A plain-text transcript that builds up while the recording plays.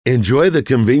Enjoy the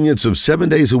convenience of 7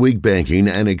 days a week banking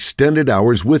and extended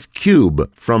hours with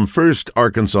Cube from First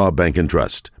Arkansas Bank and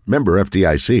Trust. Member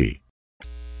FDIC.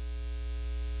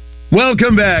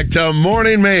 Welcome back to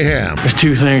Morning Mayhem. There's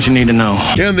two things you need to know.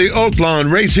 In the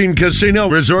Oaklawn Racing Casino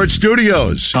Resort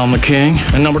Studios. I'm the king.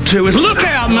 And number two is, look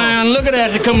out, man. Look at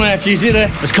that. They're coming at you. You see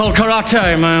that? It's called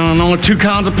karate, man. And only two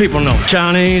kinds of people know.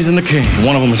 Chinese and the king.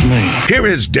 One of them is me. Here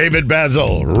is David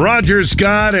Basil, Roger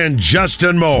Scott, and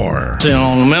Justin Moore. See,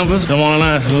 on Memphis, they want a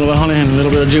nice little bit of honey and a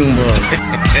little bit of Junebug.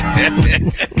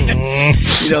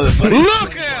 You know, the funny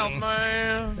look out,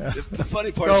 man. The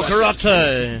funny part about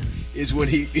karate is when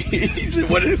he said,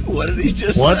 what did he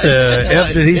just say? What the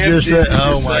F did he just say?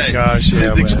 Oh, my gosh.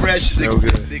 Yeah, the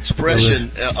expression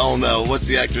on, what's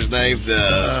the actor's name?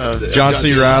 John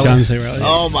C. Reilly.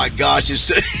 Oh, my gosh.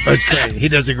 That's great. He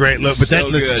does a great look. But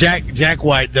so Jack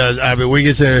White does. I mean, we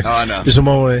get there. Oh, I know. Some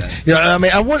more. You know, I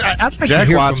mean, I'd like to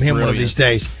hear from him one of these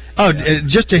days. Oh,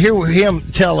 just to hear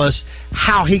him tell us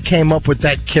how he came up with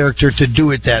that character to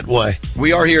do it that way.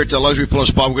 We are here at the Luxury Plus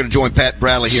Spa. We're going to join Pat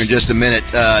Bradley here in just a minute,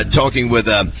 talking with.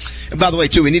 And by the way,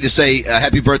 too, we need to say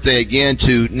happy birthday again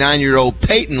to 9-year-old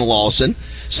Peyton Lawson,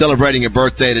 celebrating a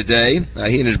birthday today.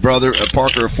 He and his brother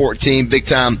Parker are 14,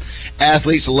 big-time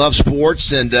athletes, love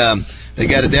sports, and they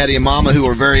got a daddy and mama who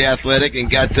are very athletic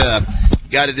and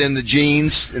got it in the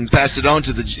genes and passed it on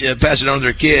to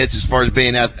their kids as far as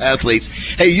being athletes.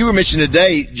 Hey, you were mentioning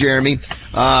today, Jeremy.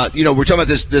 We're talking about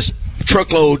this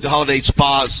truckload holiday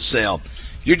spa sale.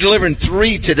 You're delivering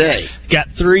 3 today. Got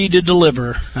 3 to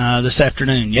deliver this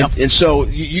afternoon. Yep. And so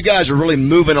you guys are really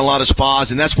moving a lot of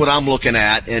spas, and that's what I'm looking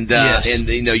at. And yes. And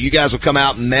you guys will come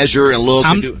out and measure and look.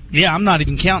 I'm not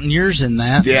even counting yours in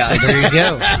that. Yeah. So there you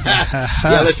go.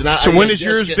 Yeah. Listen. So when is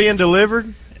yours being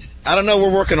delivered? I don't know. We're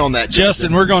working on that,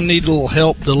 Justin. We're going to need a little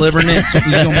help delivering it.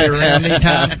 You're going to be around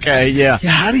anytime. Okay, yeah.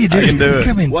 Yeah, how do you do it? It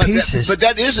come in pieces.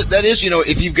 That is,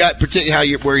 if you've got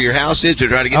particularly where your house is to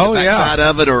try to get the back side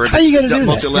of it, or how you got to do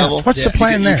multi-level. that? What's the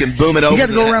plan there? You can boom it over. You got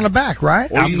to go around the back,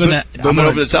 right? Or I'm going to boom it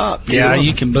over the top. Yeah,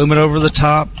 you can boom it over the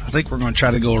top. I think we're going to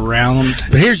try to go around.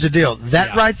 But here's the deal.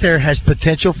 That right there has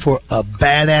potential for a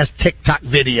badass TikTok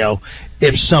video.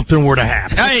 If something were to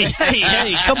happen. Hey,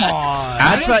 come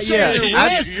on.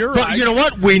 You're right. But you know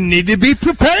what? We need to be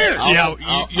prepared.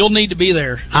 You'll need to be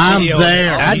there. I'm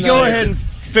there. I'd go ahead and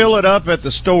fill it up at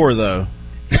the store, though.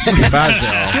 You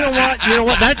know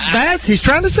what? That's he's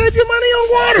trying to save you money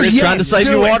on water. He's trying to save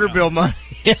you water bill money.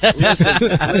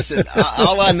 Listen.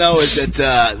 All I know is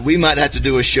that we might have to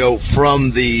do a show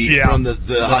from the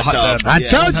hot tub. I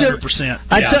told you.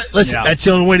 100%. Listen, that's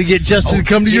the only way to get Justin to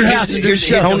come to your house and do a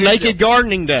show on Naked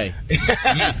Gardening Day.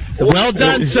 Well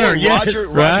done, sir. Roger,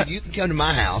 right. You can come to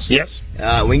my house. Yes.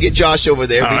 We can get Josh over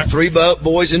there. Be 3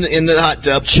 boys in the hot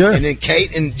tub. Sure. And then Kate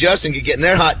and Justin can get in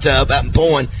their hot tub out in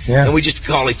Pullen, and we just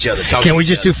call each other. Can we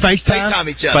just do FaceTime? FaceTime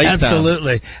each other.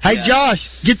 Absolutely. Hey, Josh,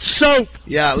 get soap.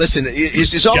 Yeah, listen,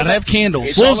 it's all gotta about, have candles.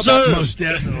 Most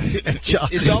definitely.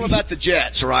 It's all about the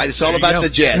Jets, right? It's all about the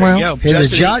Jets. Well,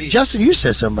 Justin, you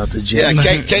said something about the Jets.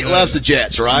 Yeah, Kate loves the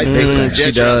Jets, right?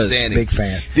 She does. Big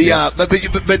fan. But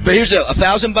here's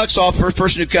 $1,000 off first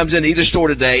person who comes in either store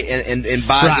today and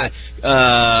buys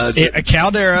a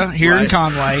Caldera here in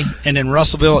Conway, and in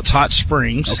Russellville it's Hot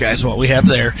Springs. Okay, is what we have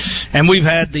there, and we've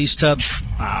had these tubs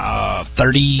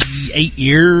 38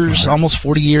 years, almost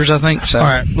 40 years, I think. So. All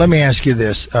right, let me ask you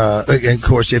this. Of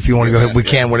course, if you want to go ahead, we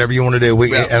can. Whatever you want to do,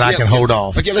 I can hold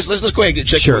off. Okay, let's go ahead and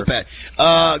check in with Pat.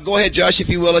 Go ahead, Josh, if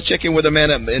you will. Let's check in with a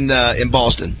man in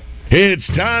Boston. It's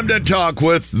time to talk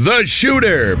with the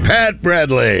shooter, Pat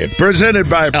Bradley, presented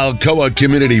by Alcoa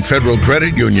Community Federal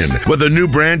Credit Union, with a new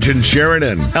branch in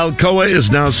Sheridan. Alcoa is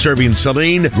now serving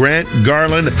Saline, Grant,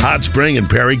 Garland, Hot Spring, and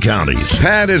Perry counties.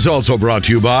 Pat is also brought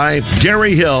to you by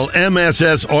Gary Hill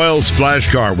MSS Oil Splash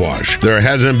Car Wash. There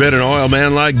hasn't been an oil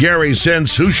man like Gary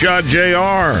since Who Shot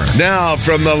JR. Now,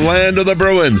 from the land of the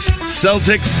Bruins,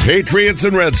 Celtics, Patriots,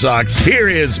 and Red Sox, here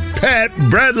is Pat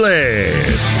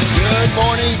Bradley. Good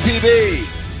morning, PB.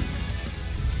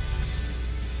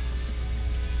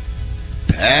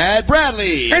 Pat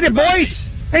Bradley. Hey there, boys.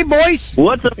 Hey, boys.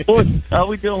 What's up, boys? How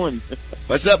we doing?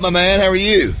 What's up, my man? How are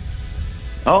you?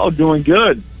 Oh, doing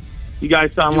good. You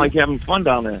guys sound like having fun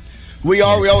down there. We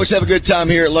are. We always have a good time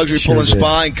here at Luxury Pool and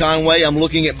Spa in Conway. I'm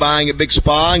looking at buying a big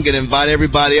spa. I'm going to invite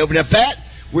everybody over. Now, Pat,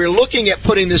 we're looking at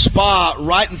putting this spa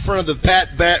right in front of the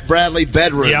Pat Bradley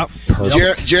bedroom. Yep.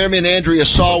 Jeremy and Andrea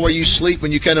saw where you sleep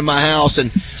when you come to my house, and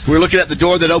we're looking at the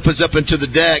door that opens up into the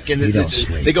deck, and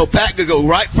they go, Pat could go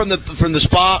right from the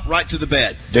spa right to the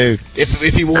bed, dude.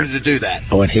 If he wanted to do that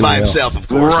by himself, of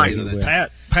course. Right.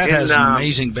 Pat has an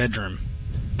amazing bedroom.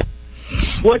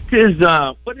 What is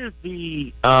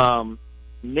the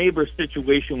neighbor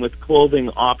situation with clothing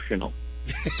optional?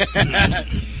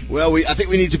 Well, I think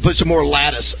we need to put some more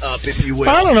lattice up, if you will.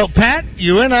 I don't know, Pat.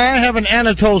 You and I have an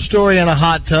Anatole story in a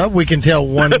hot tub. We can tell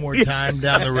one more time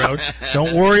down the road.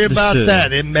 Don't worry about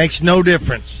that. It makes no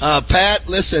difference. Pat,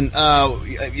 listen,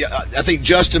 I think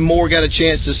Justin Moore got a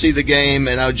chance to see the game,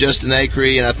 and Justin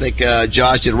Acree, and I think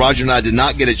Josh did. Roger and I did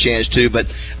not get a chance to, but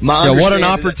what an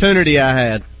opportunity I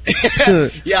had.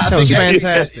 Yeah, that was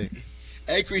fantastic.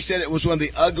 Acree said it was one of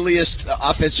the ugliest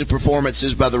offensive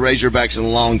performances by the Razorbacks in a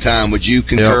long time. Would you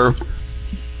concur? Yep.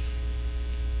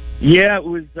 Yeah, it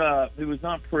was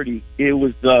not pretty. It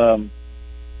was,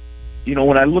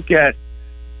 when I look at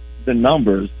the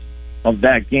numbers of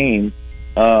that game,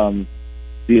 the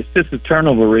assist-to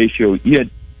turnover ratio, you had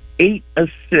 8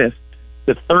 assists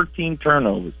to 13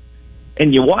 turnovers.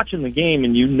 And you're watching the game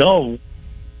and you know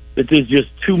that there's just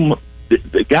too much.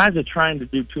 The guys are trying to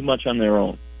do too much on their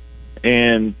own.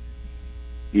 And,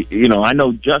 I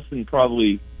know Justin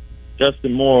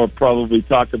Moore probably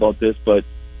talked about this, but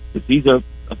he's a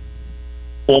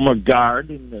former guard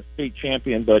and a state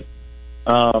champion, but,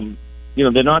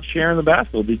 they're not sharing the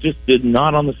basketball. They just did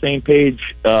not on the same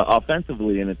page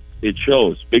offensively, and it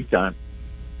shows big time.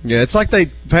 Yeah, it's like they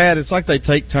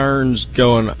take turns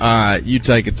going, all right, you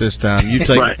take it this time, you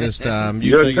take it this time,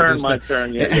 you Your take turn, it this my time.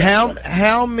 turn. Yeah,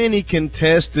 How many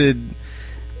contested,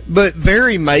 but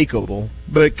very makeable,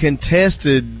 but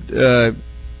contested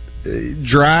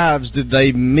drives did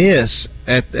they miss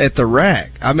at the rack?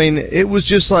 I mean, it was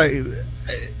just like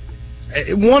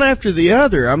one after the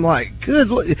other. I'm like,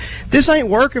 this ain't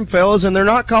working, fellas, and they're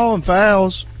not calling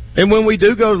fouls. And when we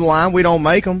do go to the line, we don't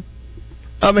make them.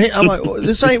 I mean, I'm like,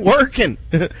 this ain't working.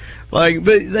 But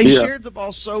they shared the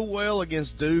ball so well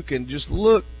against Duke and just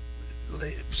looked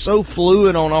so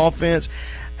fluid on offense.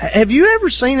 Have you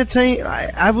ever seen a team?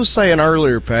 I was saying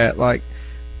earlier, Pat, like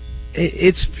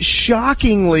it's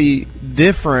shockingly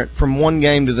different from one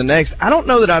game to the next. I don't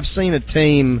know that I've seen a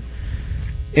team,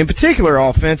 in particular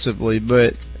offensively,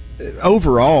 but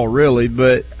overall, really.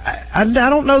 But I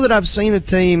don't know that I've seen a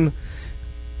team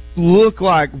look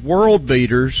like world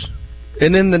beaters,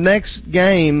 and then the next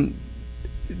game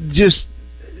just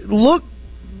look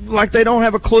like they don't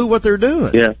have a clue what they're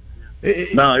doing. Yeah.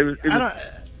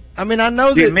 I mean, I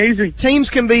know that teams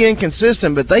can be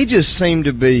inconsistent, but they just seem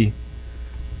to be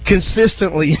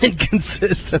consistently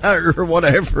inconsistent or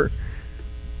whatever.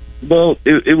 Well,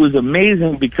 it was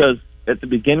amazing because at the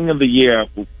beginning of the year,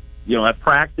 at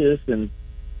practice, and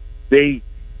they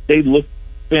looked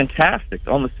fantastic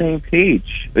on the same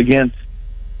page against,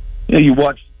 you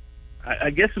watched, I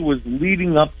guess it was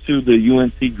leading up to the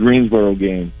UNC Greensboro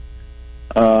game.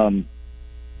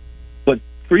 But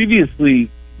previously,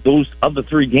 those other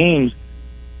 3 games,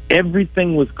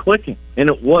 everything was clicking. And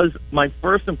it was, my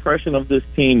first impression of this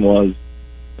team was,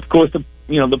 of course, the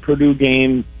Purdue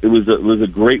game, it was a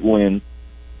great win.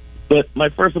 But my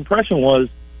first impression was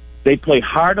they play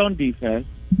hard on defense,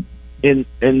 and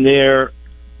they're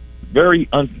very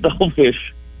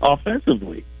unselfish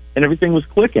offensively, and everything was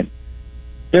clicking.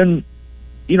 Then,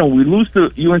 we lose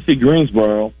to UNC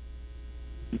Greensboro,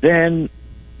 then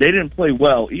they didn't play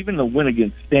well. Even the win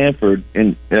against Stanford,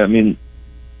 and I mean,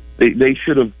 they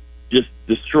should have just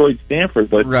destroyed Stanford.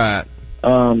 But right.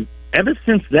 Ever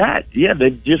since that,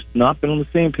 they've just not been on the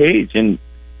same page. And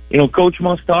Coach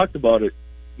Muss talked about it.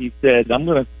 He said, "I'm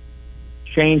going to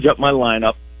change up my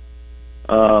lineup."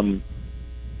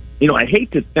 I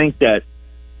hate to think that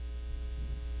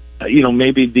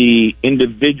maybe the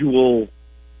individual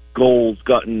goals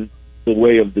got in the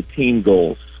way of the team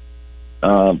goals.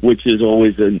 Which is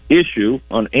always an issue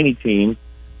on any team.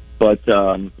 But,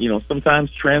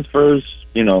 sometimes transfers,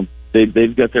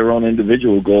 they've got their own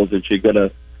individual goals that you got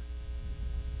to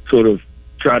sort of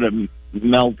try to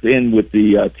melt in with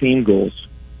the team goals.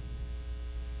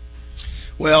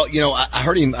 Well, I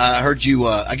heard him. I heard you.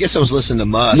 I guess I was listening to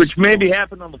Muss, which maybe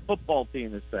happened on the football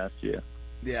team this past year.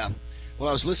 Yeah. Well,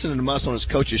 I was listening to Muss on his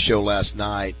coach's show last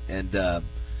night, and and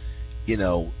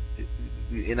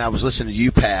I was listening to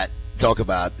you, Pat, talk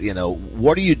about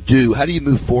what do you do? How do you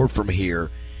move forward from here?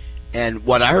 And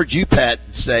what I heard you, Pat,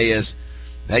 say is,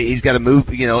 hey, he's got to move.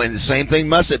 And the same thing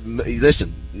Muss said.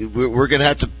 Listen, we're going to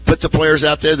have to put the players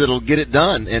out there that'll get it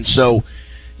done. And so.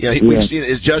 We've seen,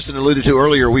 as Justin alluded to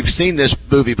earlier, we've seen this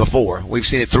movie before. We've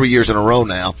seen it 3 years in a row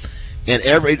now. And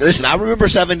I remember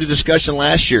us having the discussion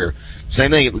last year.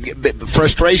 Same thing,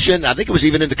 frustration. I think it was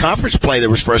even in the conference play there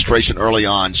was frustration early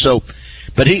on. So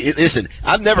But listen,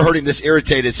 I've never heard him this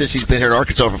irritated since he's been here in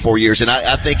Arkansas for 4 years, and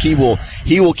I think he will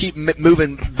keep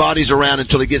moving bodies around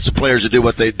until he gets the players to do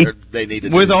what they need to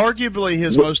do. With arguably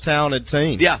his most talented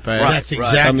team. Yeah, right. That's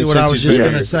exactly what I was just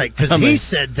going to say, because he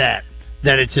said that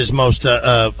it's his most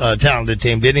talented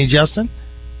team, didn't he, Justin?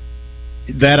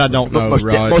 That I don't know,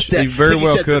 Raj. He very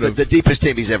well could have. The deepest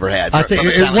team he's ever had. I think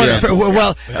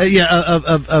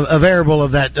a variable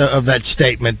of that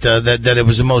statement that it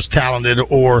was the most talented,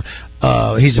 or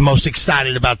he's the most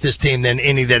excited about this team than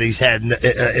any that he's had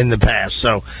in the past.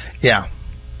 So, yeah.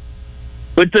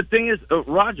 But the thing is,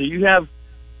 Roger,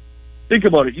 think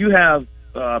about it. You have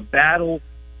Battle,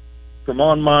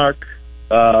 Tremont Mark,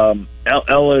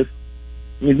 Ellis.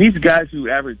 I mean, these guys who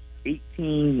averaged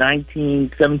 18,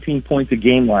 19, 17 points a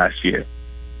game last year.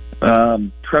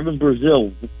 Trevin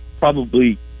Brazil,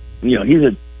 probably, he's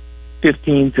a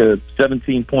 15 to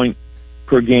 17 point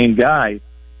per game guy.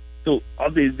 So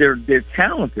they're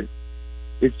talented.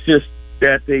 It's just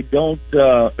that they don't.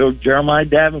 Jeremiah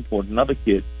Davenport, another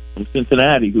kid from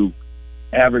Cincinnati who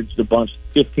averaged a bunch,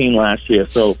 15 last year.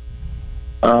 So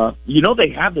they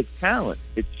have the talent.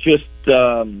 It's just.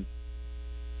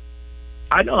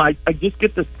 I know. I just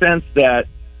get the sense that,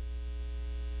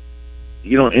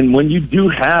 and when you do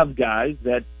have guys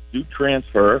that do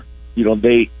transfer,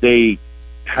 they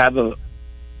have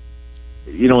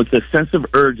it's a sense of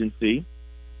urgency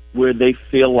where they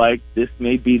feel like this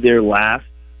may be their last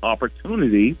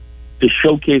opportunity to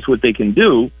showcase what they can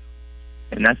do,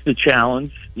 and that's the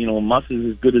challenge. Muss is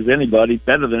as good as anybody,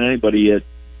 better than anybody at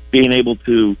being able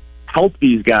to help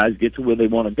these guys get to where they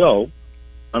want to go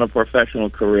on a professional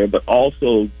career, but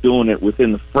also doing it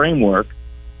within the framework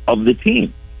of the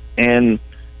team. And,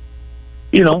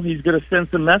 he's going to send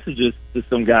some messages to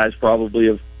some guys probably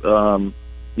of, we're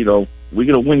going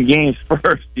to win games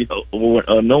first,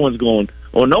 or no one's going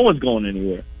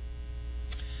anywhere.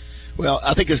 Well,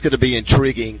 I think it's going to be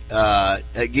intriguing.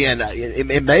 Again,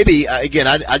 it may be, I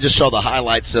just saw the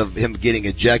highlights of him getting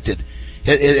ejected.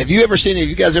 Have you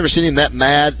guys ever seen him that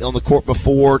mad on the court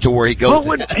before, to where he goes?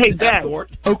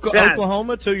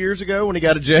 Oklahoma 2 years ago when he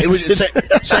got ejected. It was the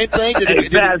same thing.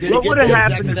 What would have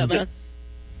happened?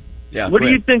 Yeah. What do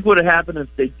you think would have happened if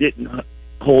they didn't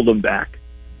hold him back?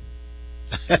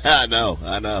 I know.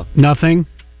 Nothing.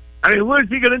 I mean, what is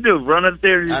he going to do? Run up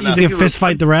there? Is he fist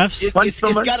fight the refs? It's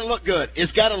got to look good.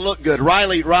 It's got to look good.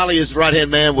 Riley, his right-hand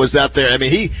man, was out there. I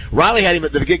mean, Riley had him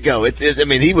at the get-go.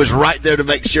 He was right there to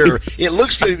make sure. It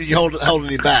looks good when you're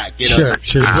holding him back. Sure.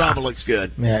 The drama looks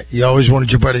good. Yeah, you always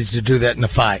wanted your buddies to do that in a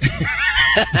fight.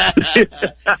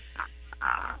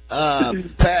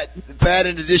 Pat,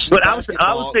 in addition to basketball... But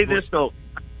I would say this, though.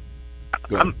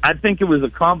 I think it was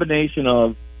a combination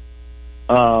of...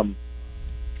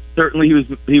 certainly he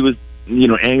was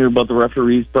angry about the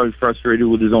referees, probably frustrated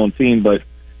with his own team, but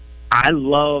I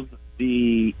love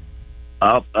the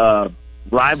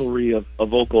rivalry of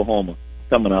Oklahoma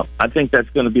coming up. I think that's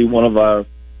going to be one of our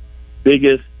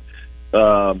biggest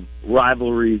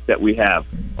rivalries that we have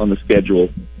on the schedule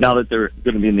now that they're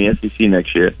going to be in the SEC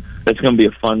next year. That's going to be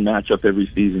a fun matchup every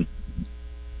season.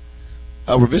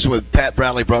 We're visiting with Pat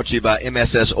Bradley, brought to you by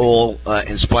MSS Oil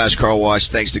and Splash Car Wash.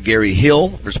 Thanks to Gary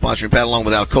Hill for sponsoring Pat, along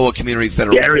with Alcoa Community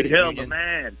Federal Gary Credit Hill, Union. the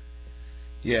man.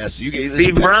 Yes,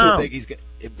 Steve Brown. He's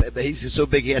so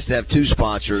big he has to have two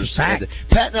sponsors. Fact.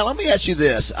 Pat, now let me ask you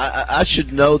this. I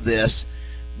should know this,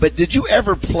 but did you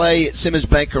ever play at Simmons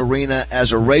Bank Arena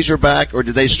as a Razorback, or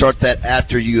did they start that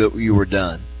after you were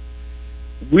done?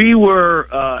 We were,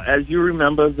 as you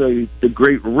remember, the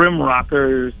great Rim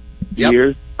Rockers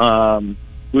years.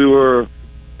 We were.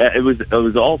 It was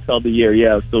all the year,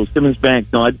 yeah. So Simmons Bank.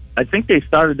 No, I think they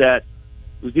started that.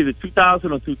 It was either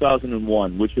 2000 or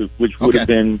 2001, which would have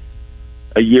been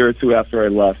a year or two after I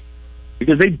left,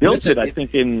 because they built it. I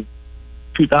think in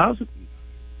 2000.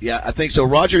 Yeah, I think so,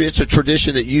 Roger. It's a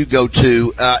tradition that you go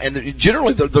to, and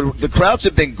generally the crowds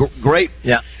have been great.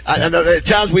 Yeah, I know at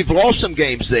times we've lost some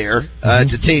games there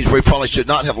to teams we probably should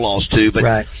not have lost to. But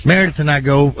right, Meredith and I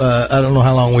go. I don't know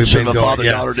how long we've been going.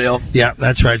 Father-daughter deal. Yeah,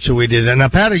 that's right. So we did. And now,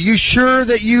 Pat, are you sure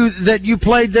that you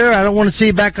played there? I don't want to see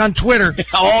you back on Twitter.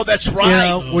 Oh, that's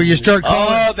right. Where you start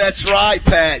calling. Oh, that's right,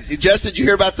 Pat. Justin, did you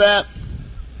hear about that?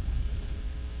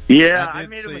 Yeah, I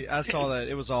saw that.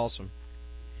 It was awesome.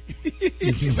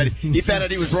 But he found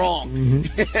out he was wrong.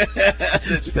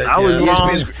 Mm-hmm. I was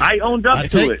wrong. I owned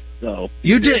up to it, though.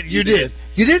 You did. You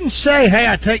didn't say, "Hey,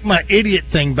 I take my idiot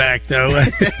thing back," though.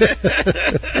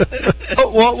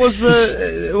 What was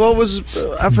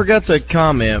I forgot the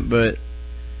comment, but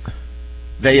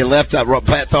they left out.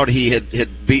 Pat thought he had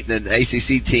beaten an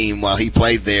ACC team while he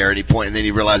played there, and then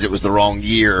he realized it was the wrong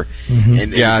year,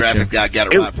 and the graphic guy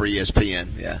got it right for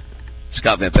ESPN. Yeah,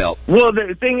 Scott Van Pelt. Well,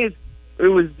 the thing is, it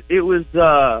was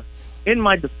in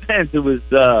my defense, it was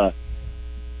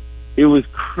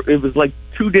like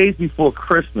 2 days before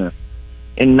Christmas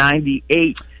in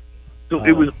 '98, so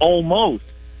it was almost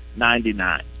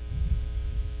 '99.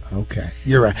 Okay,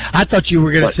 you're right. I thought you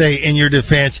were going to say, in your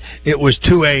defense, it was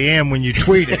 2 a.m. when you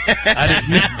tweeted. I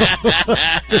didn't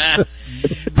know.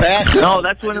 Pat, no,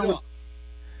 that's when it was.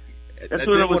 That's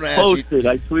when it was posted.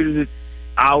 I tweeted it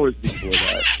hours before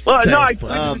that. Well, no, I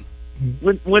tweeted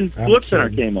when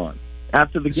SportsCenter came on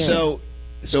after the game.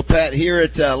 So Pat, here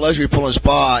at Luxury Pool and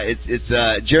Spa, it's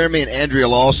Jeremy and Andrea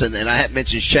Lawson, and I haven't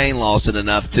mentioned Shane Lawson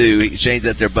enough too. Shane's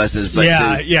out there busting his butt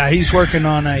too. Yeah, he's working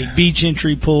on a beach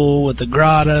entry pool with a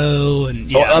grotto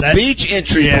and a beach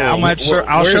entry pool. Yeah,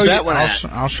 I'll show that you. one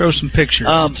I'll show some pictures.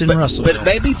 It's in Russellville. But it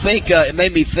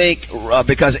made me think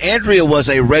because Andrea was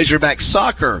a Razorback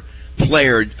soccer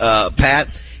player, Pat.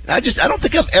 I don't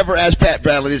think I've ever asked Pat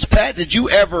Bradley this. Pat, did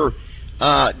you ever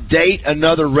date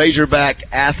another Razorback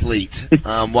athlete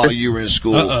while you were in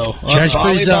school? Judge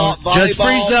Free-Zone.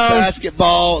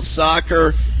 Basketball,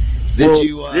 soccer. There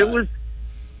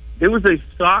was a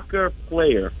soccer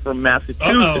player from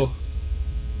Massachusetts.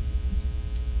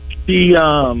 She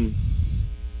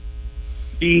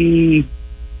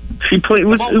played. It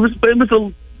was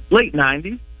the late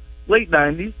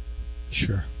 '90s.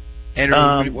 Sure.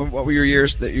 Andrew, what were your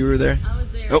years that you were there? I was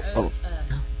there.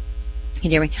 Can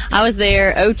you hear me? I was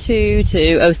there 02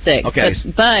 to 06. Okay.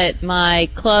 But my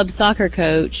club soccer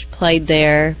coach played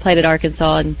at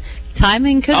Arkansas, and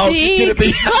timing could be. Could it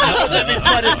be?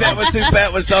 That was who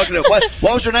Pat was talking to. What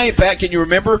was her name, Pat? Can you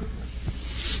remember?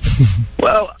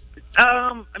 Well,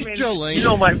 I mean, Jolene. You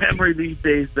know my memory these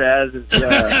days, Baz. Is,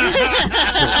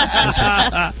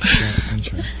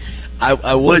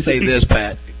 I will say this,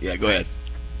 Pat. Yeah, go ahead.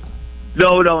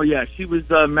 No, yeah, she was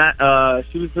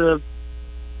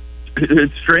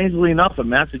strangely enough a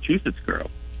Massachusetts girl.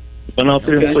 Went out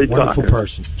there and played wonderful soccer.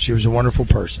 person. She was a wonderful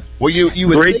person. Well, you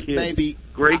would Great think kid. maybe.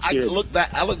 Great I kid. look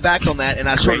back on that, and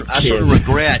I sort of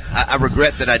regret. I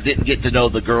regret that I didn't get to know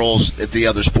the girls at the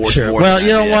other sports more. Well,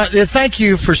 you know what? Thank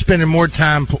you for spending more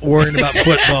time worrying about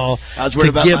football. I was worried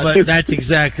about that's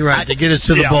exactly right. To get us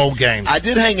to the bowl game. I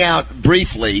did hang out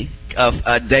briefly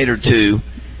a date or two,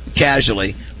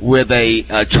 casually, with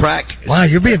a track. Wow,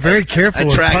 you're being very careful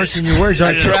with parsing your words.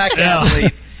 A track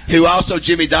athlete who also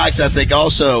Jimmy Dykes, I think,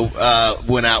 also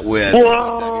went out with.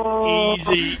 Whoa!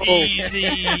 Easy.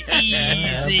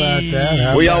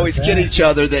 We always kid each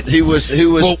other that who was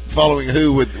following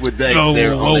who with Dave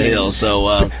there on the hill. So,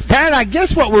 Pat, I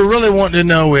guess what we're really wanting to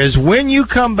know is when you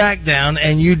come back down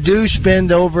and you do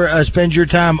spend your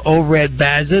time over at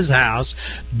Baz's house,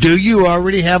 do you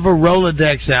already have a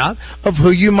Rolodex out of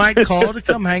who you might call to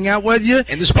come hang out with you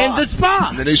in the spa?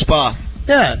 In the new spa.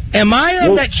 Yeah. Am I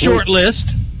on that short list?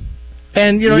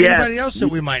 And anybody else that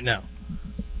we might know?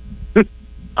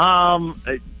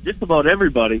 Just about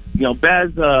everybody.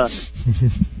 Baz's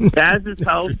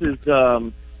house is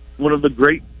one of the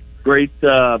great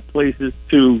places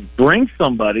to bring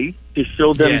somebody to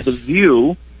show them the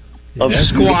view of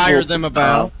Squire them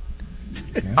about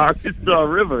Arkansas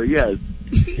River. Yes.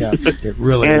 Yeah, it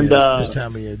really is. This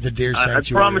time of year, the deer sanctuary.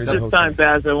 I promise this time,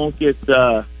 Baz, I won't get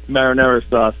marinara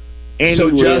sauce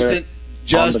anywhere. So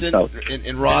Justin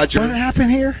and Roger. What happened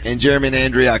here? And Jeremy and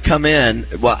Andrea, I come in.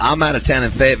 Well, I'm out of town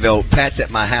in Fayetteville. Pat's at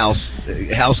my house,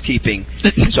 housekeeping.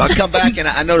 So I come back and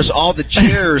I notice all the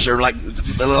chairs are like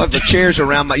the chairs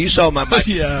around you saw my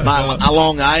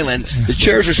Long Island. The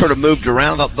chairs are sort of moved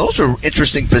around. Those are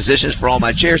interesting positions for all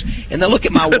my chairs. And then look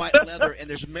at my white leather, and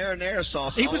there's marinara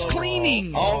sauce. He was cleaning.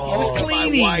 He was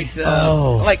cleaning.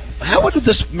 Like, how did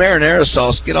this marinara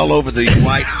sauce get all over the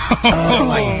white?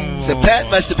 So Pat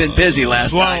must have been busy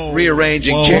last night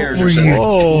rearranging chairs or something.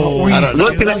 I don't know.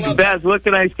 What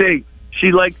can I say?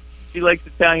 She likes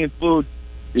Italian food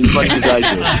as much as I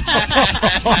do.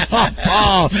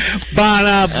 All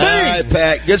right,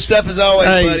 Pat. Good stuff as always,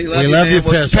 buddy. We love you,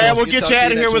 Pat. We'll get you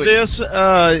out of here with this.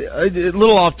 A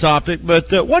little off topic, but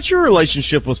what's your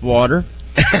relationship with water?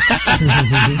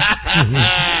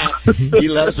 He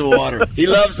loves the water. He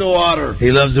loves the water. He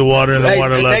loves the water, and the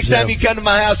water loves him. Next time you come to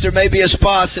my house, there may be a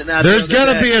spa sitting out there. There's going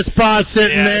to be a spa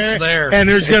sitting there, and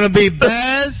there's going to be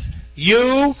Baz,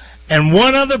 you, and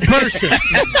one other person.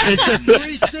 It's a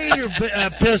 3-seater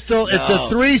pistol. It's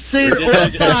a 3-seater or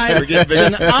a 5. It's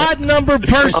an odd number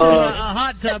person in a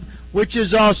hot tub, which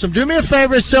is awesome. Do me a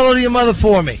favor, sell it to your mother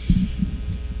for me.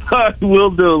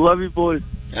 Will do. Love you, boys.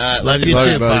 Love you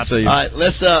too, buddy. All right,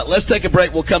 let's take a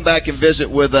break. We'll come back and visit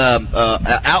with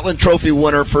Outland Trophy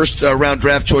winner, first round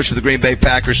draft choice for the Green Bay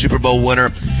Packers, Super Bowl winner,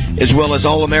 as well as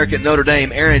All-American Notre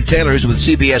Dame, Aaron Taylor, who's with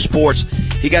CBS Sports.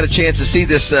 He got a chance to see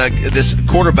this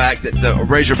quarterback that the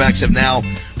Razorbacks have now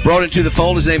brought into the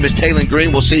fold. His name is Taylor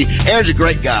Green. We'll see. Aaron's a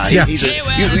great guy. Yeah.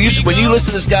 When you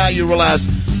listen to this guy, you realize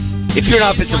if you're an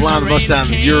offensive lineman, most of the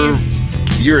time you're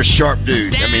a sharp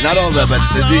dude. I mean, not all of that, but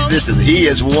he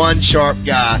is one sharp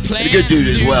guy and a good dude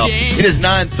as well. It is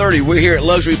 9:30. We're here at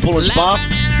Luxury Pool and Spa.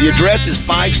 The address is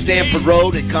 5 Stanford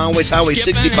Road at Conway's Highway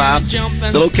 65.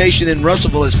 The location in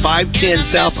Russellville is 510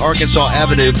 South Arkansas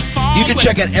Avenue. You can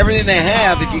check out everything they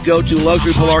have if you go to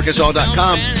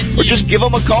luxurypoolarkansas.com or just give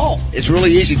them a call. It's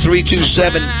really easy.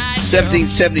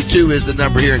 327-1772 is the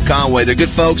number here in Conway. They're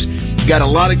good folks. Got a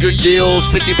lot of good deals,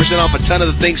 50% off a ton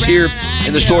of the things here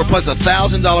in the store, plus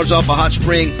 $1,000 off a hot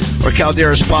spring or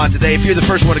Caldera spa today if you're the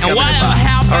first one to come in and buy.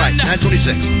 All right,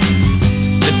 926.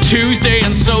 The Tuesday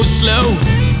and so slow.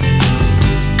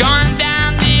 Going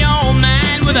down the old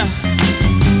man with a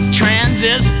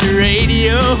transistor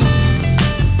radio.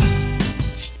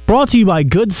 Brought to you by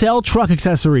Good Cell Truck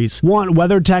Accessories. Want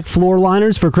WeatherTech floor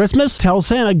liners for Christmas? Tell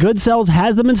Santa Good Cells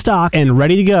has them in stock and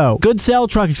ready to go. Good Cell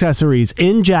Truck Accessories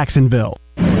in Jacksonville.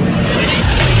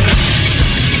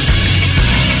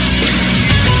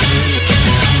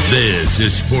 This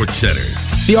is Sports Center.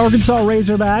 The Arkansas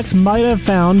Razorbacks might have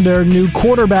found their new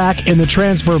quarterback in the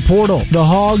transfer portal. The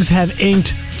Hogs have inked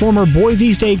former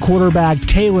Boise State quarterback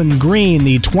Taylor Green,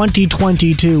 the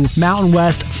 2022 Mountain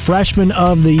West Freshman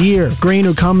of the Year. Green,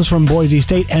 who comes from Boise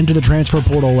State, entered the transfer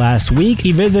portal last week.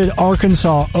 He visited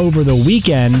Arkansas over the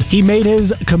weekend. He made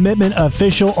his commitment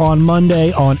official on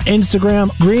Monday on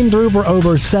Instagram. Green threw for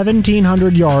over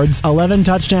 1,700 yards, 11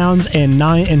 touchdowns, and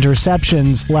 9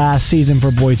 interceptions last season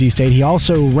for Boise State. He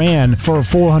also ran for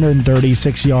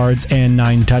 436 yards and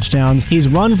 9 touchdowns. He's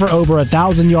run for over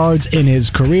 1,000 yards in his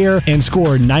career and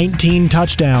scored 19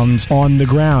 touchdowns on the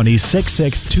ground. He's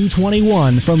 6'6",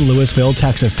 221 from Louisville,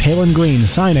 Texas. Taylor Green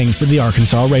signing with the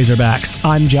Arkansas Razorbacks.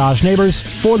 I'm Josh Neighbors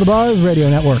for the Buzz Radio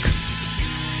Network.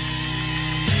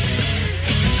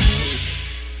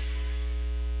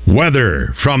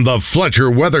 Weather from the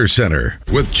Fletcher Weather Center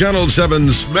with Channel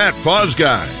 7's Matt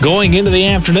Fosguy. Going into the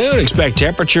afternoon, expect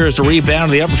temperatures to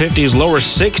rebound to the upper 50s, lower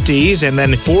 60s, and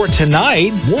then for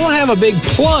tonight, we'll have a big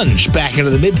plunge back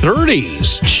into the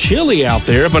mid-30s. Chilly out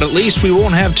there, but at least we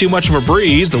won't have too much of a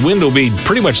breeze. The wind will be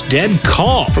pretty much dead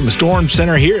calm. From the Storm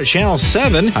Center here at Channel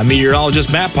 7, I'm meteorologist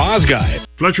Matt Fosguy.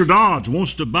 Fletcher Dodge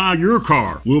wants to buy your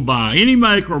car. We'll buy any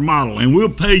make or model, and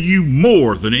we'll pay you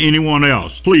more than anyone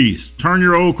else. Please, turn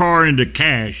your old car into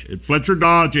cash at Fletcher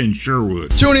Dodge in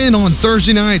Sherwood. Tune in on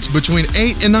Thursday nights between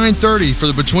 8 and 9:30 for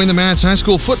the Between the Mats High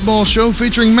School Football Show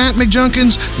featuring Matt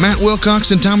McJunkins, Matt Wilcox,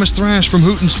 and Thomas Thrash from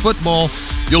Hooten's Football.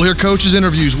 You'll hear coaches'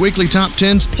 interviews, weekly top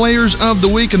 10s, players of the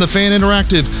week, and the Fan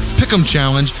Interactive Pick'em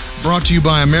Challenge. Brought to you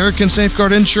by American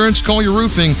Safeguard Insurance, Collier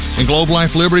Roofing, and Globe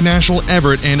Life Liberty National,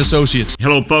 Everett and Associates.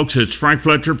 Hello, folks. It's Frank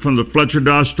Fletcher from the Fletcher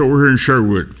Dodge store here in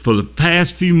Sherwood. For the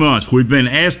past few months, we've been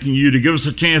asking you to give us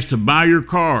a chance to buy your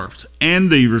cars,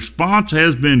 and the response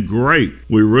has been great.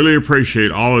 We really appreciate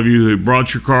all of you who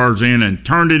brought your cars in and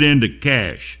turned it into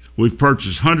cash. We've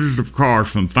purchased hundreds of cars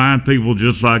from fine people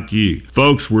just like you.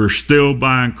 Folks, we're still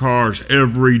buying cars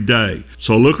every day.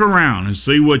 So look around and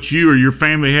see what you or your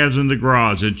family has in the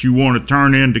garage that you want to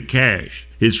turn into cash.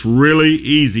 It's really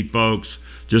easy, folks.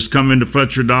 Just come into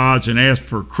Fletcher Dodge and ask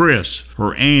for Chris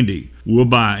or Andy. We'll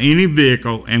buy any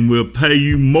vehicle and we'll pay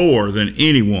you more than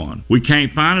anyone. We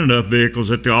can't find enough vehicles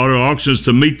at the auto auctions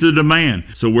to meet the demand,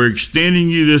 so we're extending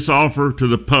you this offer to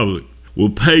the public.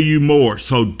 We'll pay you more,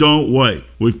 so don't wait.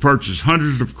 We've purchased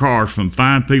hundreds of cars from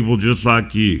fine people just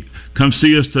like you. Come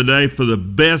see us today for the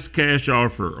best cash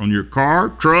offer on your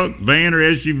car, truck, van, or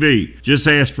SUV. Just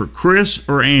ask for Chris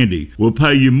or Andy. We'll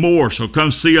pay you more, so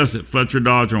come see us at Fletcher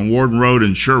Dodge on Warden Road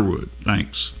in Sherwood.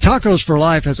 Thanks. Tacos for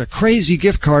Life has a crazy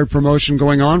gift card promotion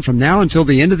going on from now until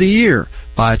the end of the year.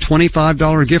 Buy a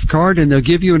 $25 gift card and they'll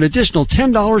give you an additional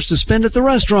 $10 to spend at the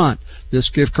restaurant. This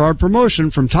gift card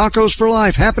promotion from Tacos for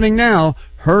Life happening now.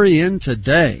 Hurry in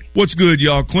today. What's good,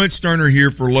 y'all? Clint Sterner here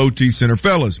for Low T Center.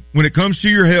 Fellas, when it comes to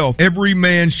your health, every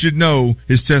man should know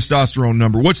his testosterone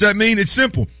number. What's that mean? It's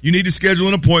simple. You need to schedule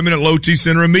an appointment at Low T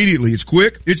Center immediately. It's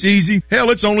quick. It's easy. Hell,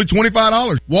 it's only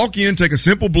 $25. Walk in, take a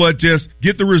simple blood test,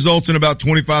 get the results in about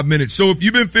 25 minutes. So if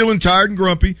you've been feeling tired and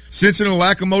grumpy, sensing a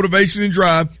lack of motivation and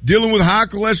drive, dealing with high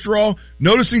cholesterol,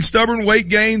 noticing stubborn weight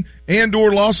gain, and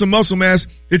or loss of muscle mass,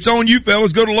 it's on you,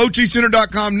 fellas. Go to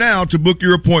lowtcenter.com now to book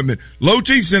your appointment. Low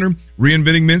T Center,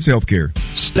 reinventing men's healthcare.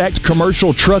 Stacked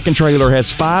Commercial Truck and Trailer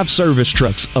has 5 service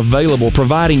trucks available,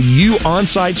 providing you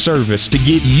on-site service to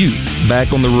get you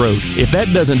back on the road. If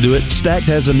that doesn't do it, Stacked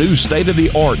has a new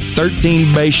state-of-the-art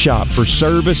 13-bay shop for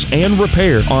service and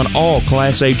repair on all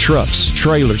Class A trucks,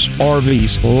 trailers,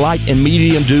 RVs, light and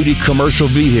medium-duty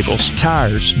commercial vehicles,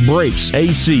 tires, brakes,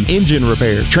 AC, engine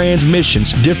repair,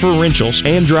 transmissions, differentials,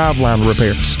 and driveline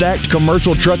repair. Stacked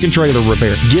Commercial Truck and Trailer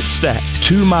Repair. Get Stacked,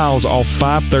 2 miles off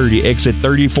 530 exit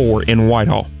 34 in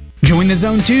Whitehall. Join the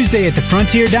Zone Tuesday at the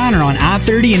Frontier Diner on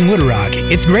I-30 in Wood Rock.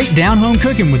 It's great down-home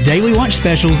cooking with daily lunch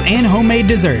specials and homemade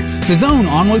desserts. The Zone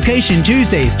on location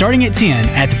Tuesdays starting at 10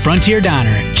 at the Frontier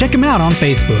Diner. Check them out on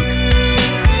Facebook.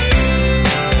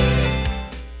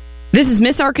 This is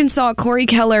Miss Arkansas Corey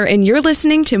Keller, and you're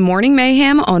listening to Morning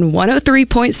Mayhem on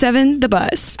 103.7 The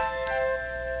Buzz.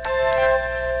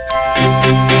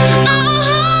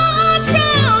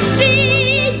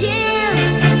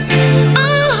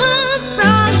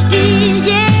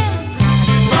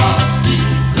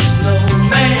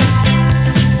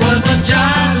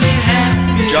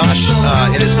 Josh,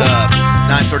 it is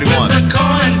 9:31.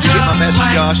 Did you get my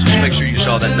message, Josh? Just make sure you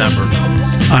saw that number.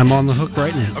 I'm on the hook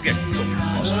right now. Okay, cool.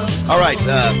 Awesome. All right,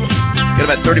 got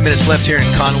about 30 minutes left here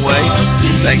in Conway.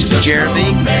 Thanks to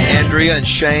Jeremy, Andrea, and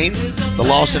Shane, the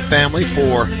Lawson family,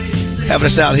 for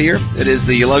having us out here. It is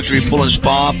the Luxury Pool and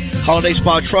Spa Holiday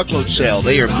Spa Truckload Sale.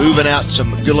 They are moving out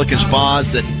some good-looking spas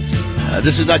that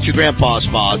this is not your grandpa's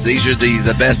spas. These are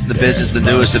the best in the business, the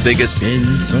newest, the biggest.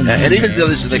 And even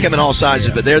though they come in all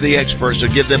sizes, but they're the experts,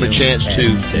 so give them a chance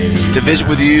to visit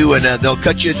with you, and they'll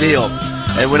cut you a deal.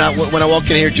 And when I walk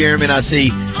in here, Jeremy, and I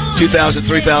see $2,000,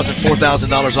 $3,000,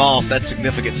 $4,000 off, that's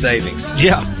significant savings.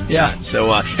 Yeah.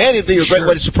 So, and it'd be a great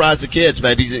way to surprise the kids.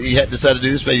 Maybe you hadn't decided to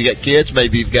do this. Maybe you got kids.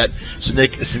 Maybe you've got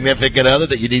significant other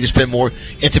that you need to spend more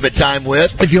intimate time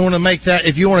with. If you want to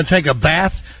take a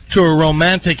bath to a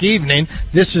romantic evening,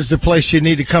 this is the place you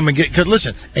need to come and get. Because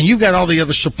listen, and you've got all the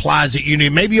other supplies that you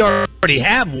need. Maybe you already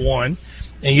have one,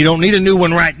 and you don't need a new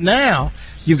one right now.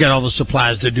 You've got all the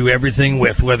supplies to do everything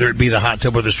with, whether it be the hot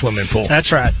tub or the swimming pool.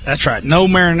 That's right. No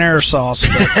marinara sauce,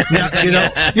 but you know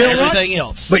everything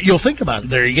else. But you'll think about it.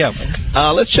 There you go.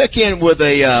 Let's check in with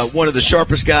one of the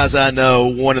sharpest guys I know,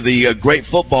 one of the great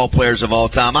football players of all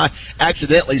time. I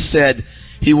accidentally said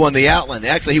he won the Outland.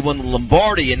 Actually, he won the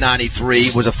Lombardi in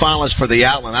 '93, was a finalist for the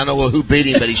Outland. I don't know who beat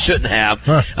him, but he shouldn't have.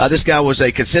 This guy was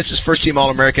a consensus first-team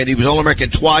All-American. He was All-American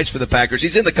twice for the Packers.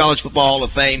 He's in the College Football Hall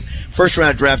of Fame.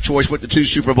 First-round draft choice, went to 2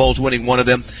 Super Bowls, winning one of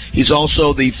them. He's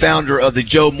also the founder of the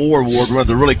Joe Moore Award, one of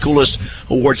the really coolest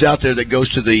awards out there that goes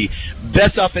to the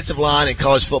best offensive line in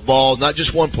college football, not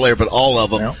just one player, but all of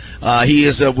them. He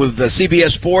is with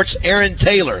CBS Sports, Aaron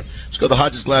Taylor. Let's go to the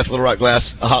Hodges Glass, Little Rock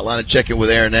Glass hotline and check in with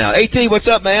Aaron now. AT, what's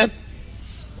up, man?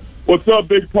 What's up,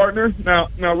 big partner? Now,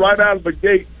 right out of the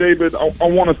gate, David, I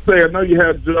want to say, I know you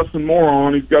had Justin Moore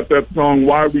on. He's got that song,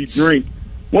 Why We Drink.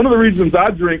 One of the reasons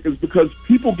I drink is because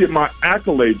people get my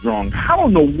accolades wrong. How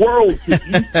in the world could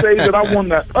you say that I won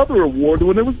that other award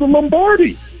when it was the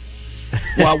Lombardi?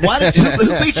 Well,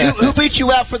 who beat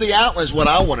you out for the Outland is what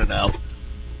I want to know.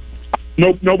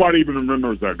 Nope, nobody even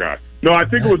remembers that guy. No, I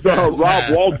think it was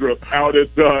Rob Waldrop out at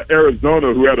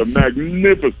Arizona, who had a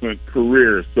magnificent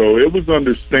career. So it was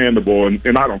understandable,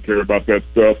 and I don't care about that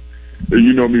stuff.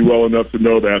 You know me well enough to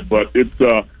know that. But it's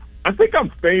I think I'm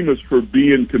famous for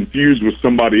being confused with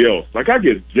somebody else. Like, I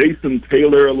get Jason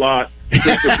Taylor a lot,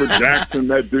 Christopher Jackson,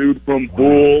 that dude from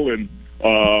Bull, and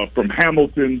from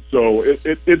Hamilton. So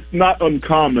it's not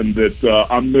uncommon that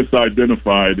I'm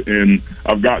misidentified, and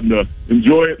I've gotten to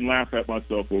enjoy it and laugh at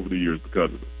myself over the years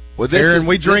because of it. Well, Aaron,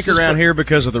 we drink around here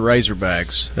because of the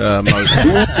Razorbacks. I'm going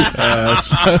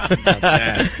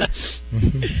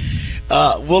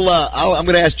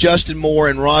to ask Justin Moore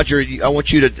and Roger. I want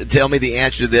you to tell me the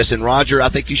answer to this. And Roger, I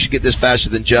think you should get this faster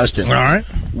than Justin. All right.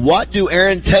 What do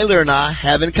Aaron Taylor and I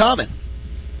have in common?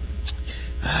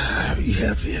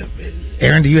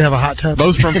 Aaron, do you have a hot tub?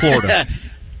 Both from Florida.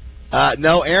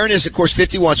 No, Aaron is, of course,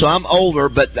 51, so I'm older,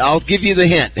 but I'll give you the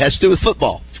hint. It has to do with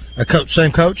football.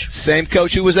 Same coach? Same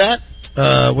coach. Who was that?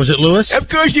 Was it Lewis? Of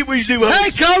course it was Lou Holtz.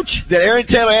 Hey, Coach! That Aaron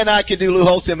Taylor and I can do Lou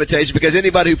Holtz imitation, because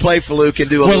anybody who played for Lou can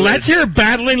do a Well, let's hear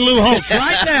battling Lou Holtz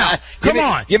right now. Come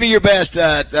on. Give me your best,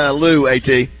 Lou,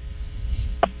 AT.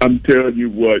 I'm telling you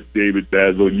what, David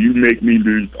Dazzle, you make me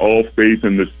lose all faith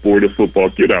in the sport of football.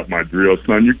 Get out my drill,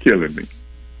 son. You're killing me.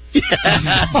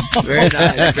 Very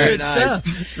nice, very nice.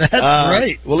 That's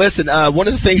great. Well, listen, one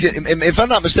of the things, if I'm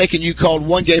not mistaken, you called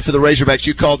one game for the Razorbacks.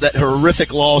 You called that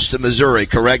horrific loss to Missouri,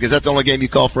 correct? Is that the only game you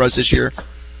called for us this year?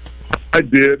 I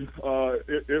did.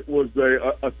 It was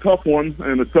a tough one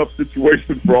and a tough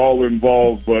situation for all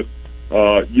involved, but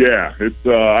it's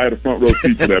I had a front row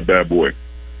seat to that bad boy.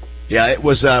 Yeah, it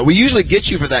was. We usually get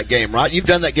you for that game, right? You've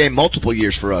done that game multiple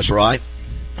years for us, right?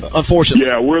 Unfortunately.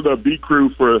 Yeah, we're the B crew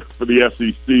for the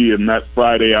SEC, and that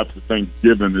Friday after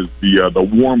Thanksgiving is the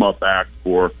warm-up act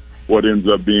for what ends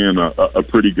up being a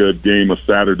pretty good game of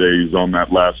Saturdays on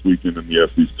that last weekend in the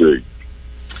SEC.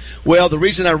 Well, the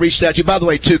reason I reached out to you, by the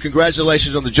way, too,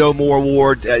 congratulations on the Joe Moore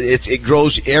Award. It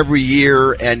grows every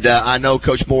year, and I know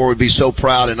Coach Moore would be so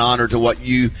proud and honored to what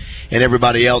you and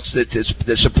everybody else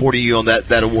that's supporting you on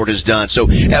that award has done. So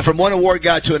from one award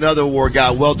guy to another award guy,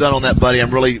 well done on that, buddy.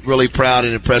 I'm really, really proud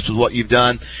and impressed with what you've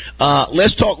done.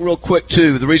 Let's talk real quick,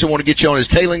 too. The reason I want to get you on is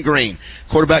Taylon Green,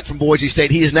 quarterback from Boise State.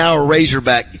 He is now a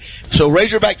Razorback. So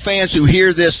Razorback fans who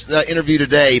hear this interview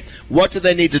today, what do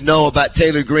they need to know about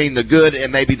Taylon Green, the good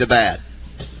and maybe the bad?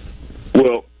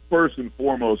 Well, first and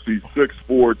foremost, he's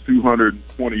 6'4",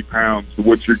 220 pounds. So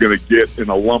what you're going to get in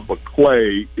a lump of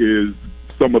clay is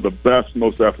some of the best,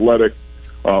 most athletic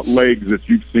legs that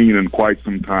you've seen in quite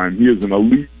some time. He is an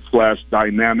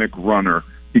elite/dynamic runner.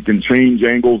 He can change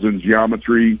angles and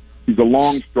geometry. He's a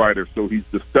long strider, so he's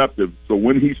deceptive. So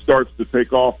when he starts to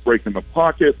take off, breaking the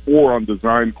pocket, or on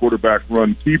design quarterback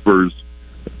run keepers,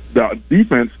 the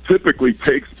defense typically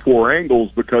takes poor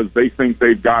angles because they think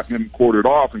they've got him quartered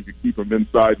off and can keep him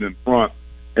inside and in front,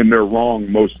 and they're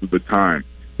wrong most of the time.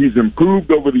 He's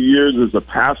improved over the years as a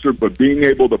passer, but being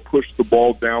able to push the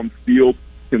ball downfield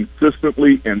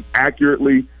consistently and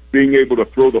accurately, being able to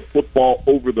throw the football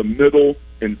over the middle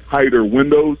in tighter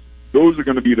windows, those are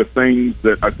going to be the things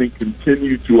that I think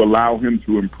continue to allow him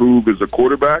to improve as a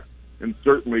quarterback, and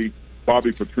certainly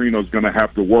Bobby Petrino's going to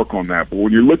have to work on that. But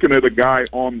when you're looking at a guy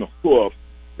on the hoof,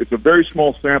 it's a very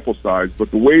small sample size,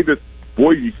 but the way that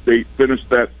Boise State finished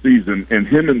that season, and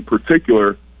him in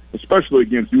particular, especially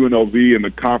against UNLV in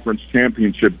the conference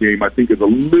championship game, I think is a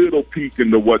little peek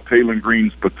into what Taylon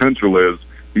Green's potential is.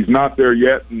 He's not there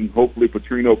yet, and hopefully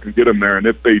Petrino can get him there. And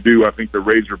if they do, I think the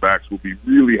Razorbacks will be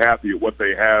really happy at what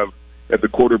they have at the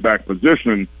quarterback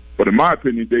position. But in my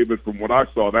opinion, David, from what I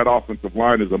saw, that offensive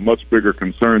line is a much bigger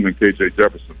concern than K.J.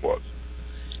 Jefferson was.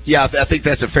 Yeah, I think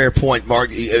that's a fair point, Mark.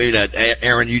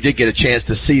 Aaron, you did get a chance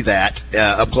to see that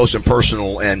up close and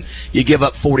personal, and you give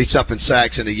up 40-something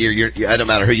sacks in a year. It doesn't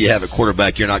matter who you have at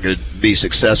quarterback, you're not going to be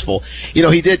successful.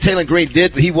 Taylon Green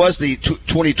he was the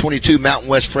 2022 Mountain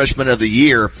West Freshman of the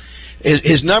Year.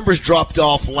 His numbers dropped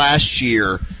off last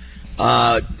year.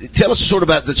 Tell us sort of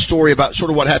about the story about sort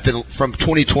of what happened from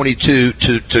 2022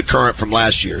 to current from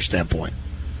last year's standpoint.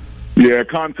 Yeah,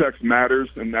 context matters,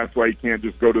 and that's why you can't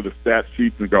just go to the stat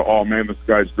sheets and go, oh, man, this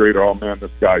guy's great, or oh, man, this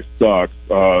guy sucks.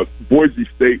 Boise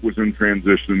State was in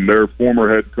transition. Their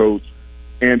former head coach,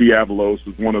 Andy Avalos,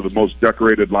 was one of the most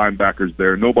decorated linebackers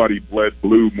there. Nobody bled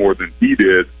blue more than he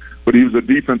did, but he was a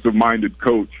defensive-minded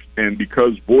coach, and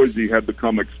because Boise had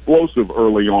become explosive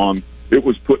early on, it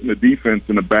was putting the defense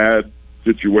in a bad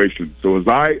situation. So as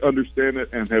I understand it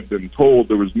and have been told,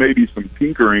 there was maybe some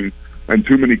tinkering and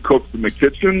too many cooks in the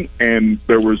kitchen, and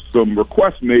there was some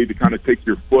requests made to kind of take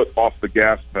your foot off the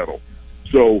gas pedal.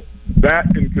 So that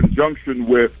in conjunction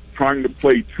with trying to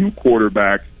play two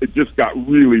quarterbacks, it just got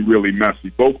really, really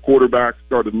messy. Both quarterbacks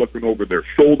started looking over their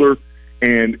shoulder,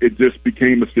 and it just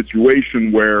became a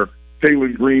situation where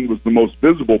Taylon Green was the most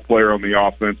visible player on the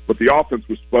offense, but the offense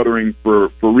was sputtering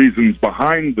for reasons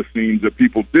behind the scenes that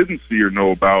people didn't see or know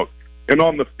about. And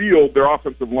on the field, their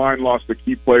offensive line lost a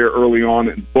key player early on,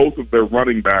 and both of their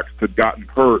running backs had gotten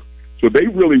hurt. So they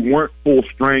really weren't full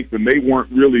strength, and they weren't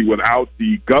really without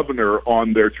the governor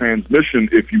on their transmission,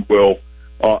 if you will,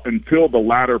 until the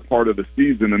latter part of the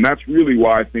season. And that's really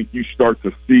why I think you start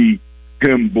to see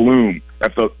him bloom.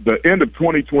 At the end of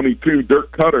 2022,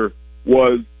 Dirk Cutter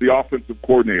was the offensive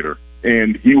coordinator,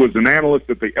 and he was an analyst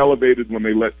that they elevated when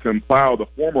they let Tim Plow, the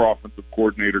former offensive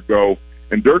coordinator, go,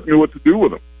 and Dirk knew what to do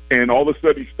with him. And all of a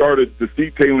sudden he started to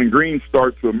see Taylon Green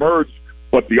start to emerge,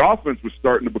 but the offense was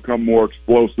starting to become more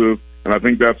explosive, and I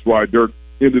think that's why Dirk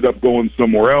ended up going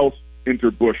somewhere else,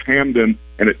 entered Bush Hamden,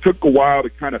 and it took a while to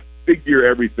kind of figure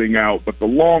everything out. But the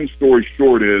long story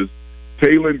short is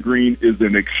Taylon Green is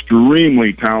an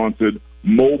extremely talented,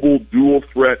 mobile,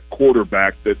 dual-threat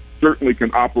quarterback that certainly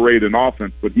can operate an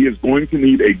offense, but he is going to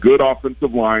need a good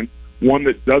offensive line, one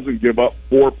that doesn't give up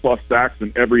 4+ sacks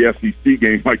in every SEC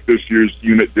game like this year's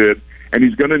unit did, and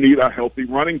he's going to need a healthy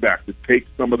running back to take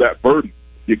some of that burden.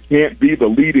 You can't be the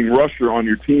leading rusher on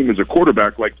your team as a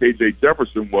quarterback like K.J.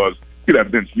 Jefferson was. You'd have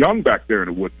Vince Young back there,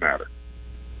 and it wouldn't matter.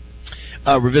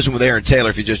 We're visiting with Aaron Taylor,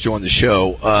 if you just joined the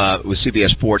show, with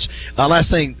CBS Sports. Last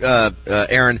thing,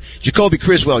 Aaron, Jacoby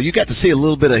Criswell, you got to see a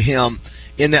little bit of him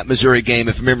in that Missouri game,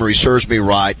 if memory serves me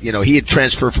right. You know, he had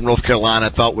transferred from North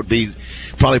Carolina, thought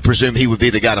probably presumed he would be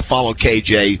the guy to follow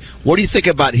KJ. What do you think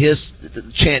about his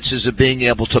chances of being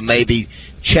able to maybe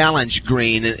challenge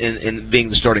Green in being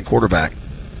the starting quarterback?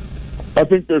 I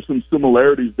think there's some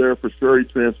similarities there for sure. He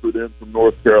transferred in from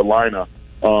North Carolina.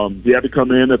 He had to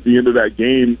come in at the end of that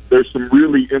game. There's some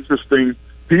really interesting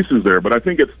pieces there, but I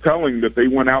think it's telling that they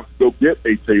went out to go get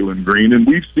a Taylon Green, and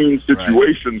we've seen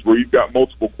situations where you've got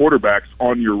multiple quarterbacks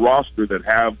on your roster that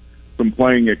have some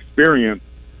playing experience,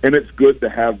 and it's good to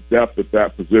have depth at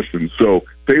that position. So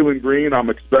Taylon Green, I'm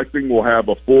expecting, will have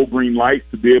a full green light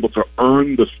to be able to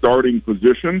earn the starting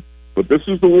position, but this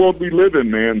is the world we live in,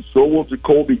 man. So will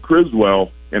Jacoby Criswell,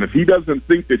 and if he doesn't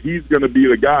think that he's going to be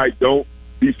the guy, don't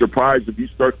be surprised if you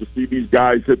start to see these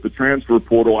guys hit the transfer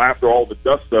portal after all the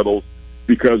dust settles,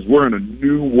 because we're in a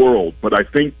new world. But I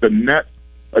think the net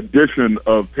addition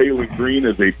of Taylon Green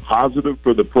is a positive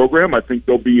for the program. I think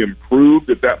they'll be improved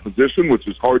at that position, which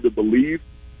is hard to believe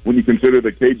when you consider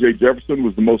that K.J. Jefferson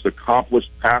was the most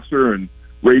accomplished passer in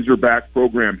Razorback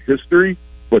program history.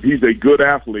 But he's a good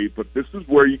athlete. But this is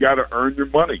where you got to earn your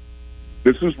money.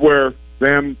 This is where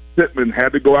Sam Pittman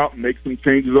had to go out and make some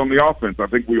changes on the offense. I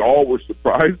think we all were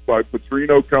surprised by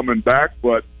Petrino coming back,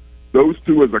 but those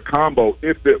two as a combo,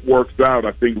 if it works out,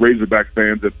 I think Razorback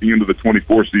fans at the end of the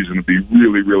 24 season would be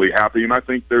really, really happy. And I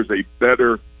think there's a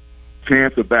better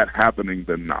chance of that happening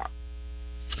than not.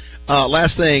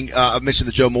 Last thing, I mentioned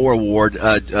the Joe Moore Award.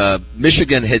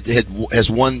 Michigan has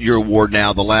won your award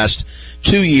now the last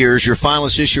 2 years. Your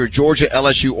finalists this year: Georgia,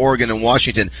 LSU, Oregon, and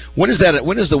Washington. When is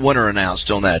the winner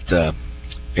announced on that,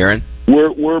 Aaron?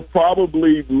 We're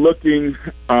probably looking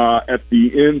at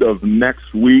the end of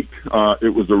next week.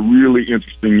 It was a really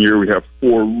interesting year. We have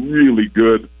 4 really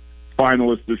good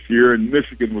finalists this year, and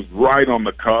Michigan was right on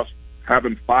the cusp.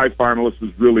 Having 5 finalists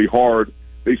is really hard.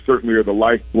 They certainly are the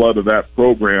lifeblood of that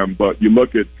program. But you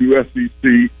look at 2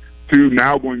 SEC, 2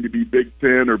 now going to be Big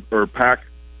Ten or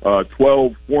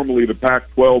Pac-12, formerly the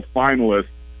Pac-12 finalists.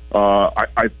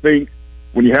 I think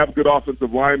when you have good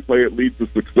offensive line play, it leads to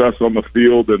success on the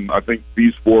field, and I think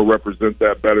these 4 represent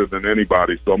that better than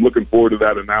anybody. So I'm looking forward to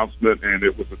that announcement, and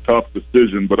it was a tough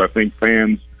decision, but I think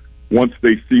fans, once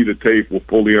they see the tape, will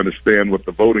fully understand what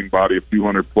the voting body of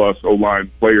 200-plus O-line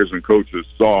players and coaches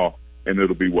saw, and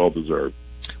it'll be well-deserved.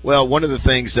 Well, one of the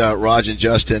things, Raj and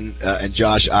Justin and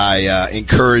Josh, I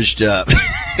encouraged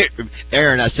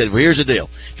Aaron. I said, well, here's the deal.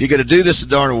 If you're going to do this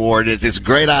darn award, it's a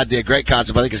great idea, great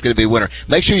concept. I think it's going to be a winner.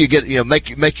 Make sure you get,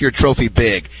 make your trophy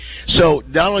big. So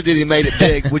not only did he make it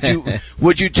big,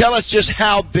 would you tell us just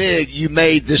how big you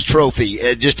made this trophy,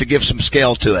 just to give some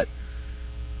scale to it?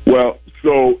 Well,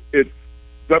 so it's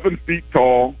 7 feet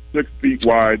tall, 6 feet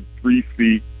wide, 3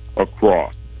 feet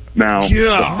across. Now,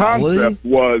 the concept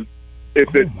was, if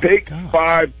it takes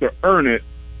 5 to earn it,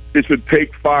 it should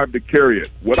take 5 to carry it.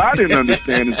 What I didn't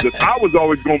understand is that I was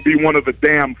always going to be one of the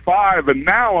damn 5, and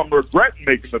now I'm regretting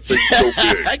making the thing so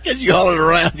big. Because you haul it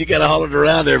around. You got to haul it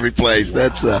around every place.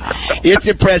 That's it's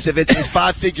impressive. It's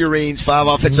 5 figurines, 5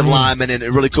 offensive linemen in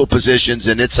really cool positions,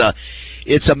 and it's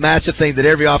a massive thing that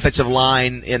every offensive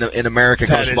line in America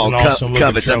covets.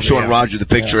 I'm showing Roger the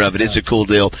picture of it. It's a cool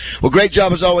deal. Well, great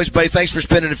job as always, buddy. Thanks for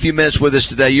spending a few minutes with us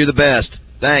today. You're the best.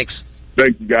 Thanks.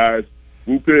 Thank you, guys.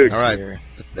 Woo Pig. All right.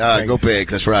 Go Pig.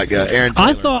 That's right. Aaron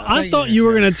Taylor. I thought you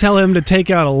were going to tell him to take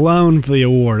out a loan for the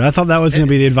award. I thought that was going to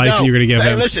be the advice you were going to give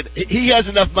him. Listen, he has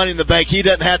enough money in the bank. He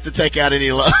doesn't have to take out any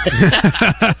loan.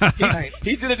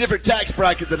 He's in a different tax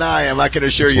bracket than I am, I can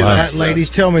assure you that.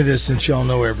 Ladies, tell me this, since y'all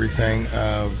know everything.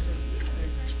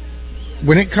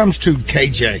 When it comes to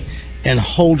KJ and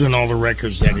holding all the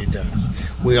records that he does,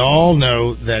 we all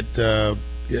know that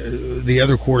the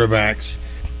other quarterbacks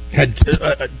had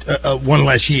one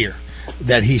less year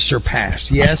that he surpassed.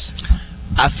 Yes,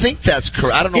 I think that's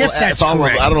correct. I don't know if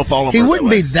all of them. He wouldn't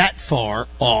be that far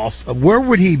off. Where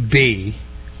would he be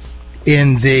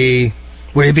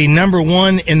would he be number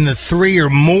 1 in the 3 or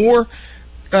more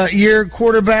year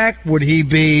quarterback? Would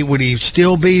he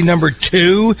still be number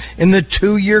 2 in the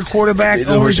 2-year quarterback?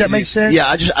 Does that make sense? Yeah,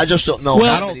 I just don't know.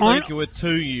 Well, I don't think with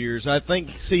 2 years. I think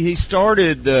he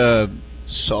started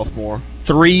sophomore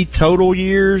 3 total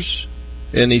years,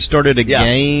 and he started a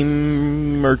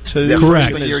game or 2. Yeah,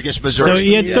 correct. Year against Missouri. So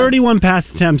he had 31 pass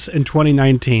attempts in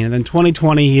 2019, and then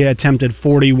 2020 he attempted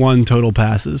 41 total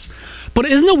passes. But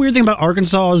isn't the weird thing about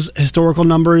Arkansas's historical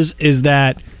numbers is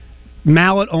that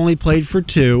Mallett only played for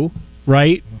 2,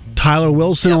 right? Tyler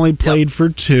Wilson only played for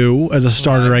 2 as a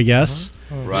starter, I guess.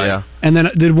 Right. Yeah. And then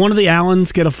did one of the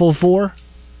Allens get a full 4?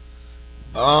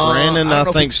 Brandon, I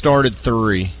think, started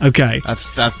 3. Okay.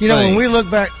 When we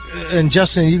look back, and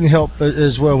Justin, you can help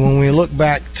as well. When we look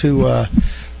back to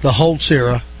the Holtz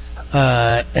era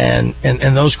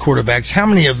and those quarterbacks, how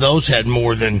many of those had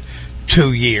more than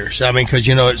 2 years? I mean, because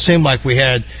it seemed like we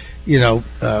had,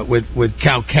 with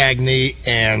Cal Cagney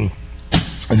and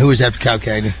who was after Cal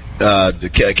Cagney?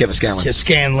 Kevin Scanlon.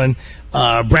 Scanlon.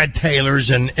 Brad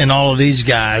Taylor's and all of these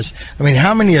guys. I mean,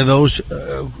 how many of those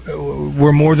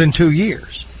were more than 2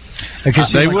 years?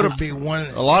 They would have been one.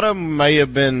 A lot of them may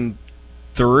have been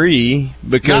 3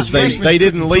 because they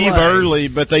didn't leave early,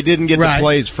 but they didn't get to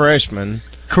play as freshmen.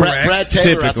 Correct. Brad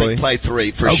Taylor, I think, played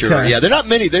 3 for sure. Yeah, there's not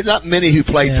many who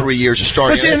played 3 years of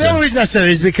starting. But the only reason I said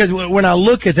it is because when I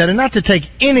look at that, and not to take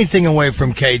anything away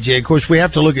from KJ, of course, we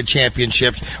have to look at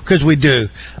championships because we do.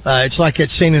 It's like that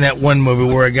scene in that one movie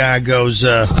where a guy goes,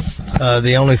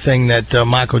 the only thing that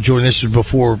Michael Jordan, this was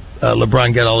before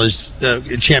LeBron got all his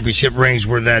championship rings,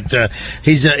 were that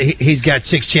he's got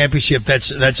 6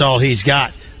 championships. That's all he's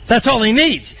got. That's all he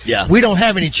needs. Yeah. We don't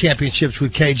have any championships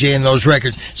with KJ in those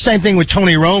records. Same thing with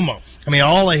Tony Romo. I mean,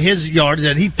 all of his yards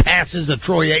that he passes a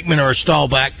Troy Aikman or a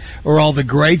Staubach or all the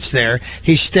greats there,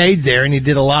 he stayed there and he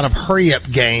did a lot of hurry-up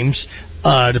games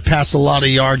to pass a lot of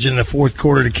yards in the fourth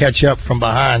quarter to catch up from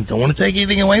behind. Don't want to take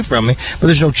anything away from me, but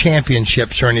there's no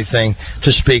championships or anything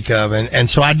to speak of. And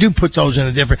so I do put those in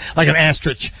a different, like an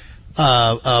asterisk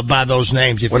by those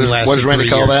names. What does Randy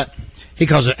call that? He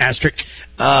calls it asterisk.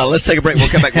 Let's take a break. We'll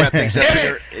come back and wrap things up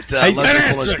here. It's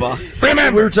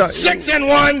Remember, 6 in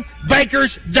one,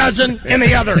 Baker's dozen in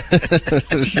the other.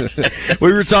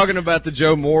 We were talking about the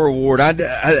Joe Moore Award.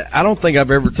 I don't think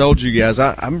I've ever told you guys.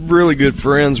 I'm really good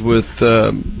friends with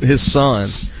his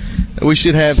son. We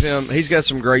should have him. He's got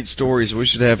some great stories. We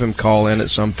should have him call in at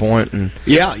some point and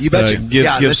you betcha. Give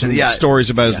some stories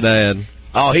about his dad.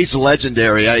 Oh, he's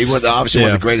legendary. He was obviously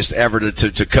one of the greatest ever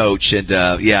to coach. And,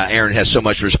 Aaron has so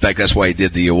much respect. That's why he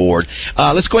did the award.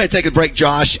 Let's go ahead and take a break,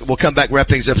 Josh. We'll come back, wrap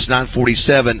things up. It's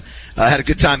 9:47. Had a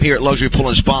good time here at Luxury Pool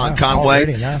and Spa in Conway.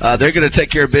 They're going to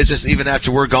take care of business even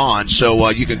after we're gone. So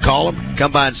you can call them,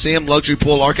 come by and see them.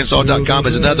 LuxuryPoolArkansas.com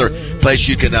is another place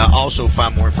you can also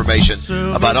find more information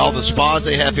about all the spas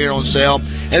they have here on sale.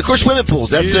 And, of course, swimming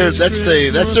pools. That's their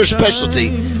specialty.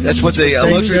 That's what the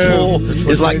luxury pool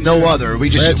is like no other. We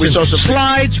saw some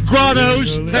slides, grottos.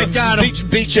 They got them.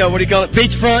 Beach. What do you call it?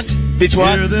 Beachfront. Beach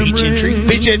what? Beach entry.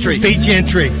 Beach entry. Beach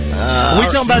entry. Are we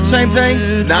talking about the same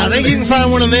thing? No, I think you can find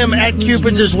one of them at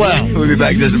Cupid's as well. We'll be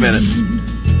back in just a minute.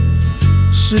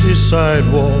 City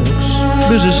sidewalks,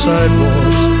 busy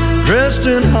sidewalks, dressed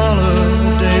in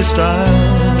holiday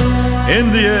style,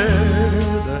 in the air.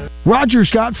 Roger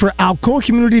Scott for Alcoa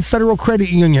Community Federal Credit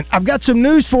Union. I've got some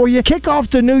news for you. Kick off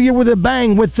the new year with a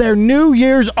bang with their New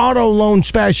Year's Auto Loan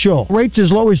Special. Rates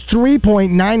as low as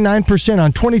 3.99%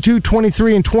 on 22,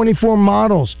 23, and 24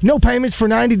 models. No payments for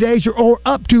 90 days or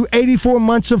up to 84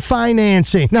 months of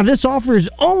financing. Now, this offer is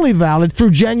only valid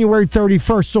through January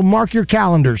 31st, so mark your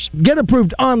calendars. Get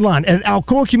approved online at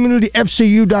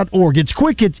alcoacommunityfcu.org. It's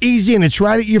quick, it's easy, and it's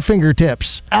right at your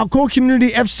fingertips. Alcoa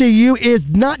Community FCU is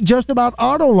not just about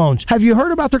auto loans. Have you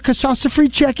heard about their Casasa-free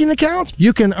checking account?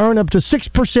 You can earn up to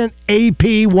 6%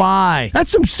 APY.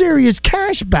 That's some serious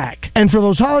cash back. And for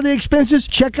those holiday expenses,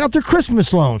 check out their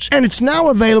Christmas loans. And it's now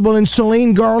available in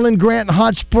Saline, Garland, Grant,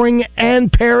 Hot Spring,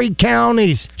 and Perry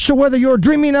counties. So whether you're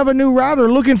dreaming of a new route or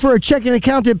looking for a checking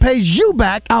account that pays you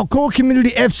back, Alcoa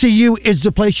Community FCU is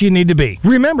the place you need to be.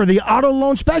 Remember, the auto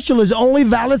loan special is only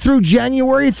valid through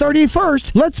January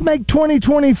 31st. Let's make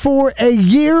 2024 a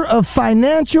year of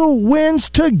financial wins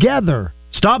together.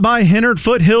 Stop by Hennard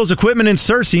Foothills Equipment in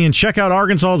Searcy and check out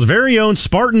Arkansas's very own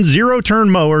Spartan zero-turn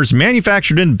mowers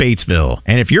manufactured in Batesville.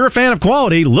 And if you're a fan of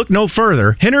quality, look no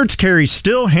further. Hennard's carries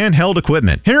still handheld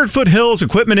equipment. Hennard Foothills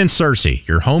Equipment in Searcy,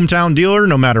 your hometown dealer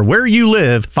no matter where you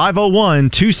live,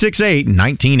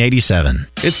 501-268-1987.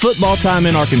 It's football time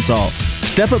in Arkansas.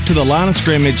 Step up to the line of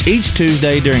scrimmage each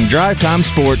Tuesday during Drive Time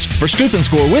Sports for Scoop and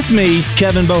Score with me,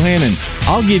 Kevin Bohannon.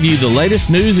 I'll give you the latest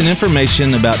news and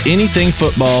information about anything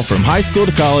football from high school to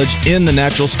college in the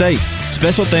natural state.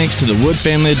 Special thanks to the Wood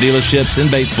family of dealerships in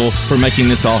Batesville for making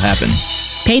this all happen.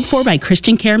 Paid for by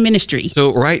Christian Care Ministry.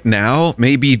 So right now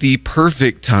may be the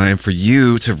perfect time for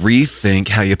you to rethink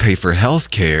how you pay for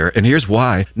health care. And here's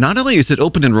why. Not only is it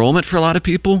open enrollment for a lot of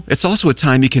people, it's also a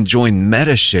time you can join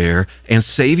MediShare and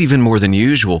save even more than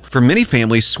usual. For many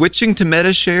families, switching to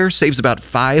MediShare saves about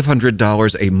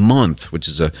 $500 a month, which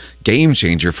is a game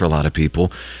changer for a lot of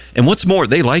people. And what's more,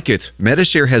 they like it.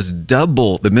 MediShare has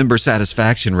double the member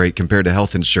satisfaction rate compared to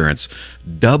health insurance.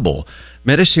 Double.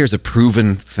 MediShare is a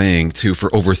proven thing, too, for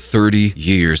over 30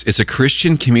 years. It's a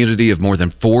Christian community of more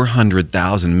than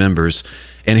 400,000 members.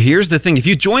 And here's the thing. If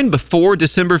you join before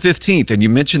December 15th and you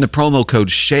mention the promo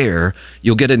code SHARE,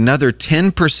 you'll get another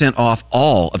 10% off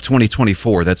all of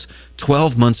 2024. That's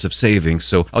 12 months of savings.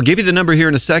 So I'll give you the number here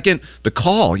in a second, but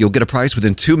call. You'll get a price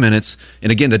within 2 minutes.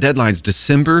 And again, the deadline's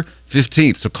December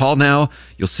 15th. So call now.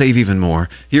 You'll save even more.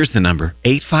 Here's the number,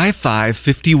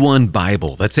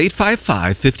 855-51-BIBLE. That's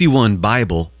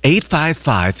 855-51-BIBLE,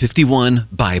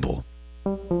 855-51-BIBLE.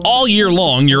 All year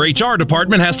long, your HR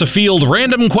department has to field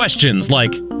random questions like,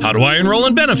 how do I enroll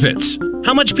in benefits?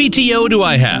 How much PTO do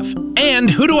I have? And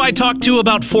who do I talk to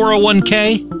about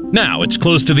 401k? Now, it's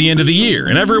close to the end of the year,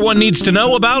 and everyone needs to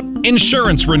know about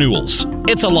insurance renewals.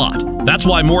 It's a lot. That's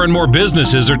why more and more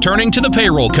businesses are turning to the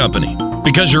payroll company.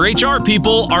 Because your HR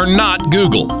people are not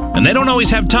Google, and they don't always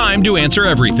have time to answer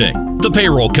everything. The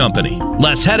payroll company.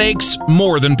 Less headaches,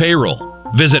 more than payroll.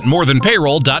 Visit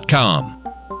morethanpayroll.com.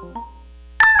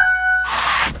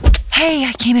 Hey,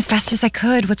 I came as fast as I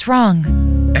could. What's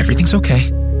wrong? Everything's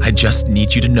okay. I just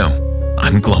need you to know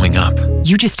I'm glowing up.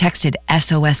 You just texted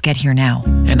SOS Get Here Now.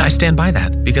 And I stand by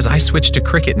that because I switched to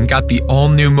Cricket and got the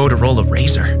all-new Motorola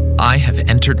Razr. I have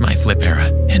entered my flip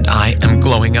era, and I am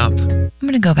glowing up. I'm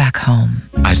going to go back home.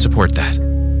 I support that.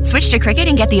 Switch to Cricket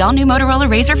and get the all-new Motorola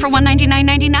Razr for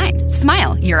 $199.99.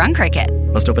 Smile, you're on Cricket.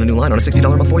 Must open a new line on a $60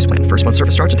 a month voice plan. First month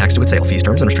service charge and tax to its sale. Fees,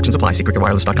 terms, and restrictions apply. See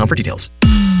cricketwireless.com for details.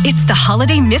 It's the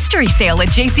holiday mystery sale at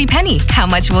JCPenney. How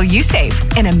much will you save?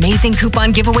 An amazing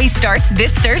coupon giveaway starts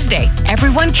this Thursday.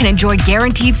 Everyone can enjoy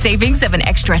guaranteed savings of an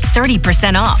extra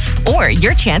 30% off, or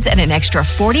your chance at an extra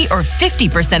 40 or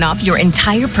 50% off your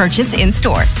entire purchase in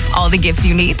store. All the gifts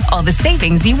you need, all the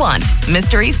savings you want.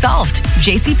 Mystery solved.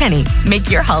 JCPenney. Make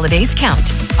your holidays count.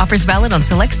 Offers valid on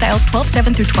select styles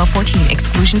 12/7 through 12/14.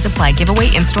 Exclusions apply.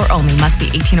 Giveaway in-store only. Must be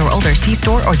 18 or older. See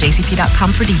store or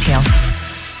jcp.com for details.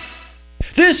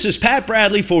 This is Pat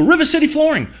Bradley for River City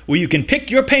Flooring, where you can pick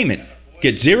your payment.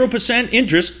 Get 0%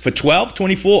 interest for 12,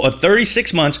 24, or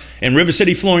 36 months, and River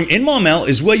City Flooring in Maumelle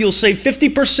is where you'll save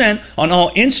 50% on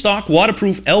all in-stock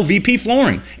waterproof LVP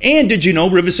flooring. And did you know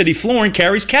River City Flooring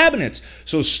carries cabinets?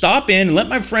 So stop in and let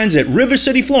my friends at River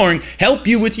City Flooring help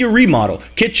you with your remodel.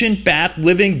 Kitchen, bath,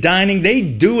 living, dining, they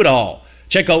do it all.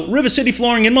 Check out River City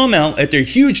Flooring in Maumelle at their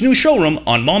huge new showroom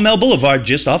on Maumelle Boulevard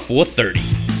just off 430.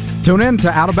 Tune in to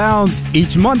Out of Bounds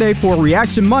each Monday for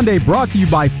Reaction Monday, brought to you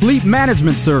by Fleet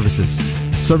Management Services.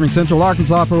 Serving Central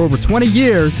Arkansas for over 20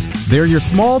 years, they're your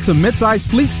small to mid-sized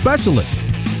fleet specialists.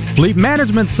 Fleet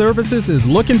Management Services is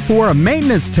looking for a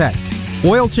maintenance tech.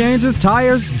 Oil changes,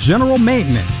 tires, general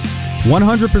maintenance.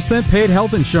 100% paid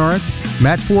health insurance,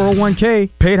 match 401k,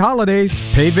 paid holidays,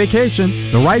 paid vacation.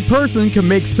 The right person can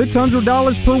make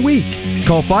 $600 per week.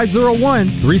 Call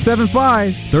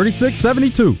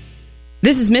 501-375-3672.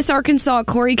 This is Miss Arkansas,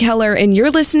 Corey Keller, and you're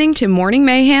listening to Morning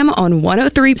Mayhem on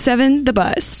 103.7 The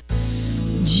Buzz.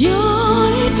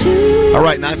 All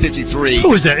right, 9:53.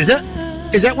 Who is that? Is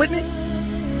that Whitney?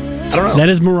 I don't know. That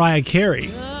is Mariah Carey.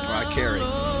 Mariah Carey.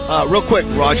 Real quick,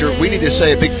 Roger, we need to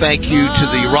say a big thank you to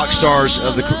the rock stars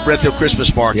of the Redfield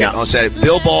Christmas Market on Saturday.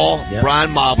 Bill Ball,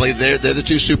 Brian Mobley, they're the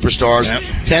two superstars.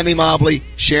 Tammy Mobley,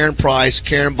 Sharon Price,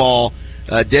 Karen Ball,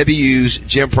 Debbie Hughes,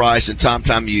 Jim Price, and Tom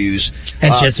Hughes,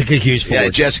 and Jessica Hughes. Yeah,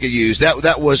 Jessica Hughes.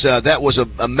 That was an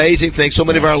amazing thing. So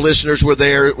many of our listeners were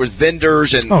there. It was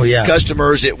vendors and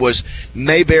customers. It was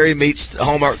Mayberry meets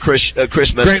Hallmark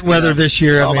Christmas. Great weather this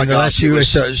year. I mean, the last few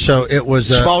so it was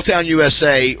Small Town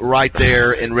USA right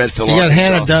there in Redfield. You got Arkansas.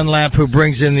 Hannah Dunlap who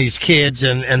brings in these kids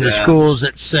and the schools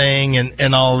that sing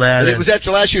and all that. And it was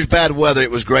after last year's bad weather.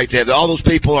 It was great to have all those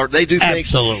people. They do things.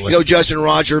 Absolutely. You know, Justin and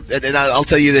Roger, and I'll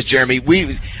tell you this, Jeremy. I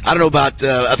don't know about.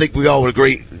 I think we all would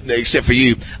agree, except for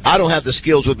you. I don't have the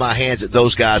skills with my hands that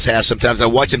those guys have. Sometimes I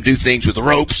watch them do things with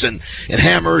ropes and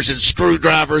hammers and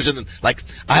screwdrivers, and I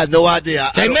have no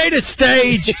idea. They made a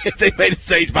stage. They made a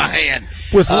stage by hand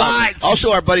with lights.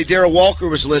 Also, our buddy Darryl Walker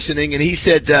was listening, and he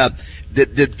said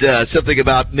did something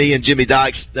about me and Jimmy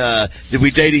Dykes. Did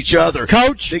we date each other,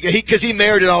 Coach? Because he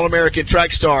married an All-American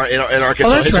track star in Arkansas.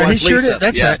 Oh, that's his right. wife, He sure Lisa.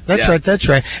 did. That's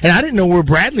right. And I didn't know where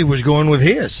Bradley was going with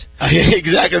his.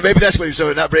 Exactly. Maybe that's what he was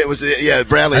saying. Not Bradley. It was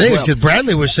Bradley. I think as it's because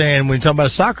Bradley was saying when you talk about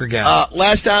a soccer guy.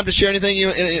 Last time to share anything.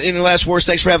 Any last words?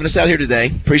 Thanks for having us out here today.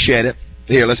 Appreciate it.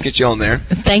 Here, let's get you on there.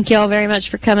 Thank you all very much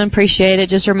for coming. Appreciate it.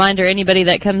 Just a reminder, anybody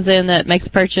that comes in that makes a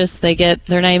purchase, they get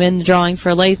their name in the drawing for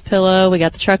a Lay's pillow. We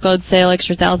got the truckload sale,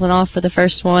 extra $1,000 off for the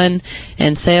first one,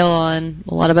 and sale on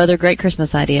a lot of other great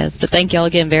Christmas ideas. But thank you all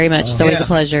again very much. It's always a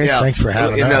pleasure. Yeah. Thanks for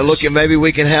having us. Looking, maybe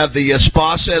we can have the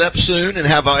spa set up soon and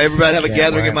have everybody have a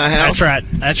gathering at my house.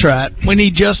 That's right. We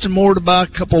need Justin Moore to buy a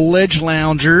couple ledge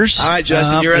loungers. All right,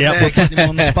 Justin, you're up next. We'll put him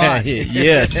on the spot.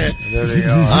 Yes. There they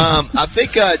are. I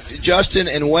think Justin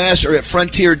and Wes are at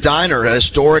Frontier Diner, a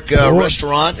historic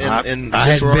restaurant in I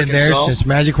Central hadn't been there Arkansas. since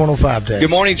Magic 105 days. Good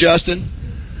morning, Justin.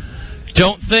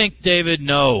 Don't think, David.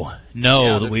 No,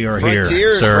 that we are here,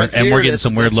 sir, Frontier, and we're getting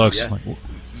some weird looks.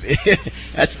 Yeah.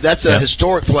 that's a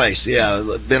historic place.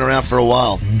 Yeah, been around for a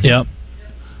while. Yep.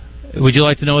 Would you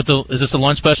like to know is this a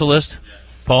lunch specialist,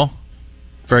 Paul?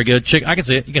 Very good. I can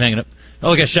see it. You can hang it up. Oh,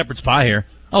 we got shepherd's pie here.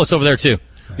 Oh, it's over there too.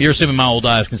 You're assuming my old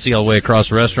eyes can see all the way across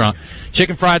the restaurant.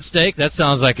 Chicken fried steak. That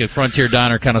sounds like a Frontier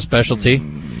Diner kind of specialty.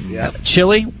 Yeah.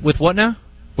 Chili with what now?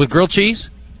 With grilled cheese?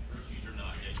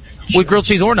 With grilled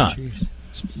cheese or not?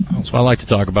 That's what I like to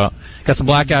talk about. Got some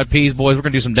black-eyed peas, boys. We're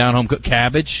going to do some down-home cooked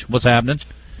cabbage. What's happening?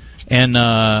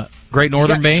 And Great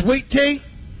Northern beans. Sweet tea?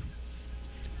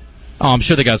 Oh, I'm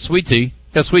sure they got sweet tea.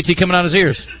 Got sweet tea coming out his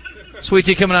ears. Sweet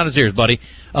tea coming out his ears, buddy.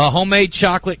 Homemade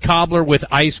chocolate cobbler with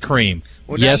ice cream.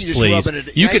 Well, yes, please.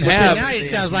 You can have. Now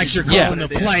it sounds like you're calling the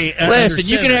play. Listen,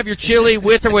 you can have your chili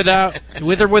with or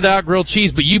without grilled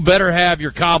cheese, but you better have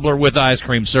your cobbler with ice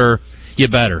cream, sir. You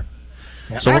better.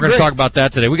 Yeah, so we're going to talk about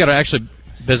that today. We got an actually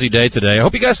busy day today. I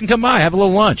hope you guys can come by, have a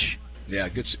little lunch. Yeah,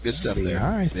 good stuff there.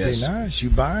 Nice, yes. nice. You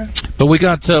buy it? But we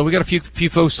got a few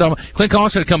folks. Clint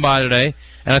Collins going to come by today,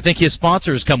 and I think his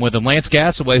sponsors come with him. Lance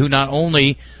Gassaway, who not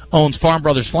only owns Farm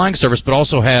Brothers Flying Service, but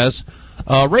also has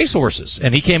racehorses.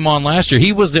 And he came on last year.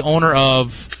 He was the owner of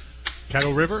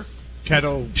Cattle River.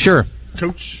 Sure.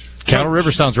 Coach. Cattle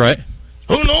River sounds right.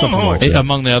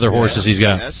 Among the other horses he's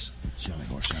got. Yes.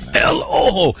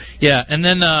 Yeah, and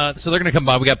then so they're going to come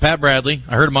by. We got Pat Bradley.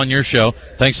 I heard him on your show.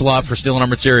 Thanks a lot for stealing our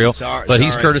material. But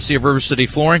he's courtesy of River City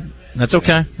Flooring. That's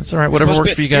okay. That's all right. Whatever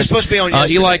works for you guys. You're supposed to be on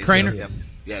Eli Craner. So, yeah.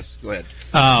 Yes, go ahead.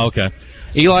 Okay.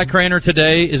 Eli Craner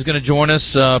today is going to join us,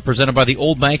 presented by the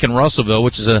Old Bank in Russellville,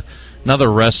 which is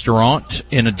another restaurant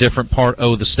in a different part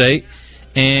of the state.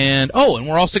 And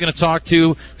we're also going to talk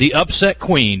to the upset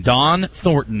queen, Dawn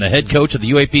Thornton, the head coach of the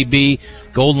UAPB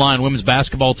Gold Line women's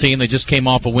basketball team. They just came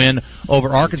off a win over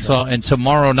Arkansas, and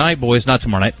Thursday night, boys,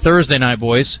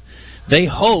 they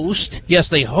host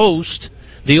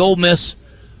the Ole Miss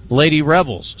Lady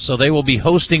Rebels. So they will be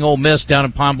hosting Ole Miss down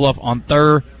in Pine Bluff on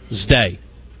Thursday.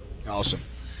 Awesome.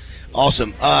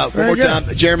 One more time,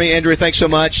 Jeremy, Andrew, thanks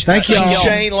so much. Thank you all.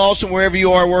 Shane Lawson, wherever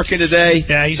you are working today.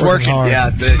 Yeah, he's working.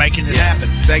 Yeah, he's making it happen.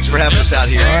 Thanks for having us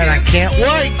out here. All right, I can't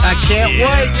wait.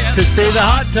 Wait to see the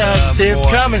hot tub. See it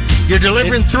coming. You're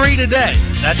delivering 3 today.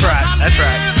 That's right.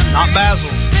 Not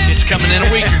Basil's. It's coming in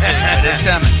a week or two, but it's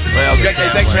coming. Well,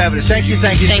 thanks for having us. Thank you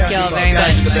all very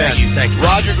much. Thank you.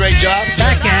 Roger, great job.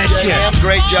 Back at you.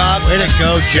 Great job. Way to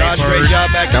go, Josh. Great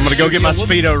job back. I'm going to go get my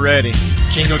Speedo ready.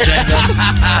 Jingle jangle.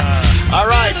 All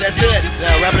right, that's it.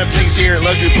 Wrapping up things here at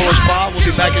Luxury Puller Spa. We'll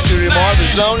be back in studio tomorrow.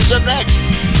 The Zone is up next.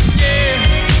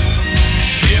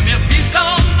 Give me a piece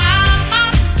of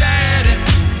my daddy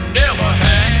never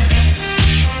had.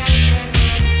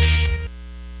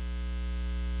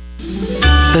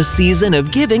 The season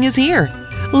of giving is here.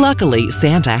 Luckily,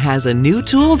 Santa has a new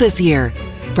tool this year.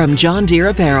 From John Deere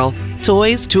Apparel,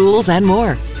 toys, tools, and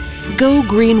more.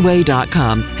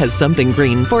 GoGreenway.com has something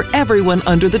green for everyone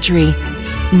under the tree.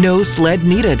 No sled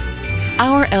needed.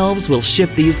 Our elves will ship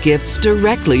these gifts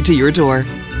directly to your door.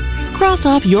 Cross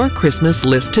off your Christmas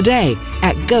list today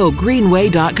at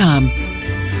GoGreenway.com.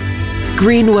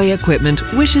 Greenway Equipment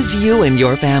wishes you and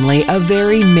your family a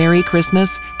very Merry Christmas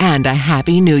and a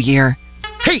Happy New Year.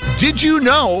 Hey, did you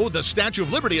know the Statue of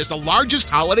Liberty is the largest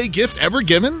holiday gift ever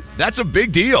given? That's a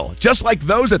big deal, just like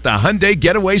those at the Hyundai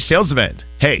Getaway Sales Event.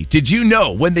 Hey, did you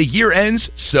know when the year ends,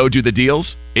 so do the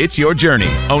deals? It's your journey.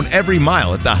 Own every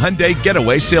mile at the Hyundai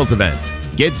Getaway Sales Event.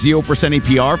 Get 0%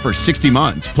 APR for 60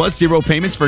 months, plus 0 payments for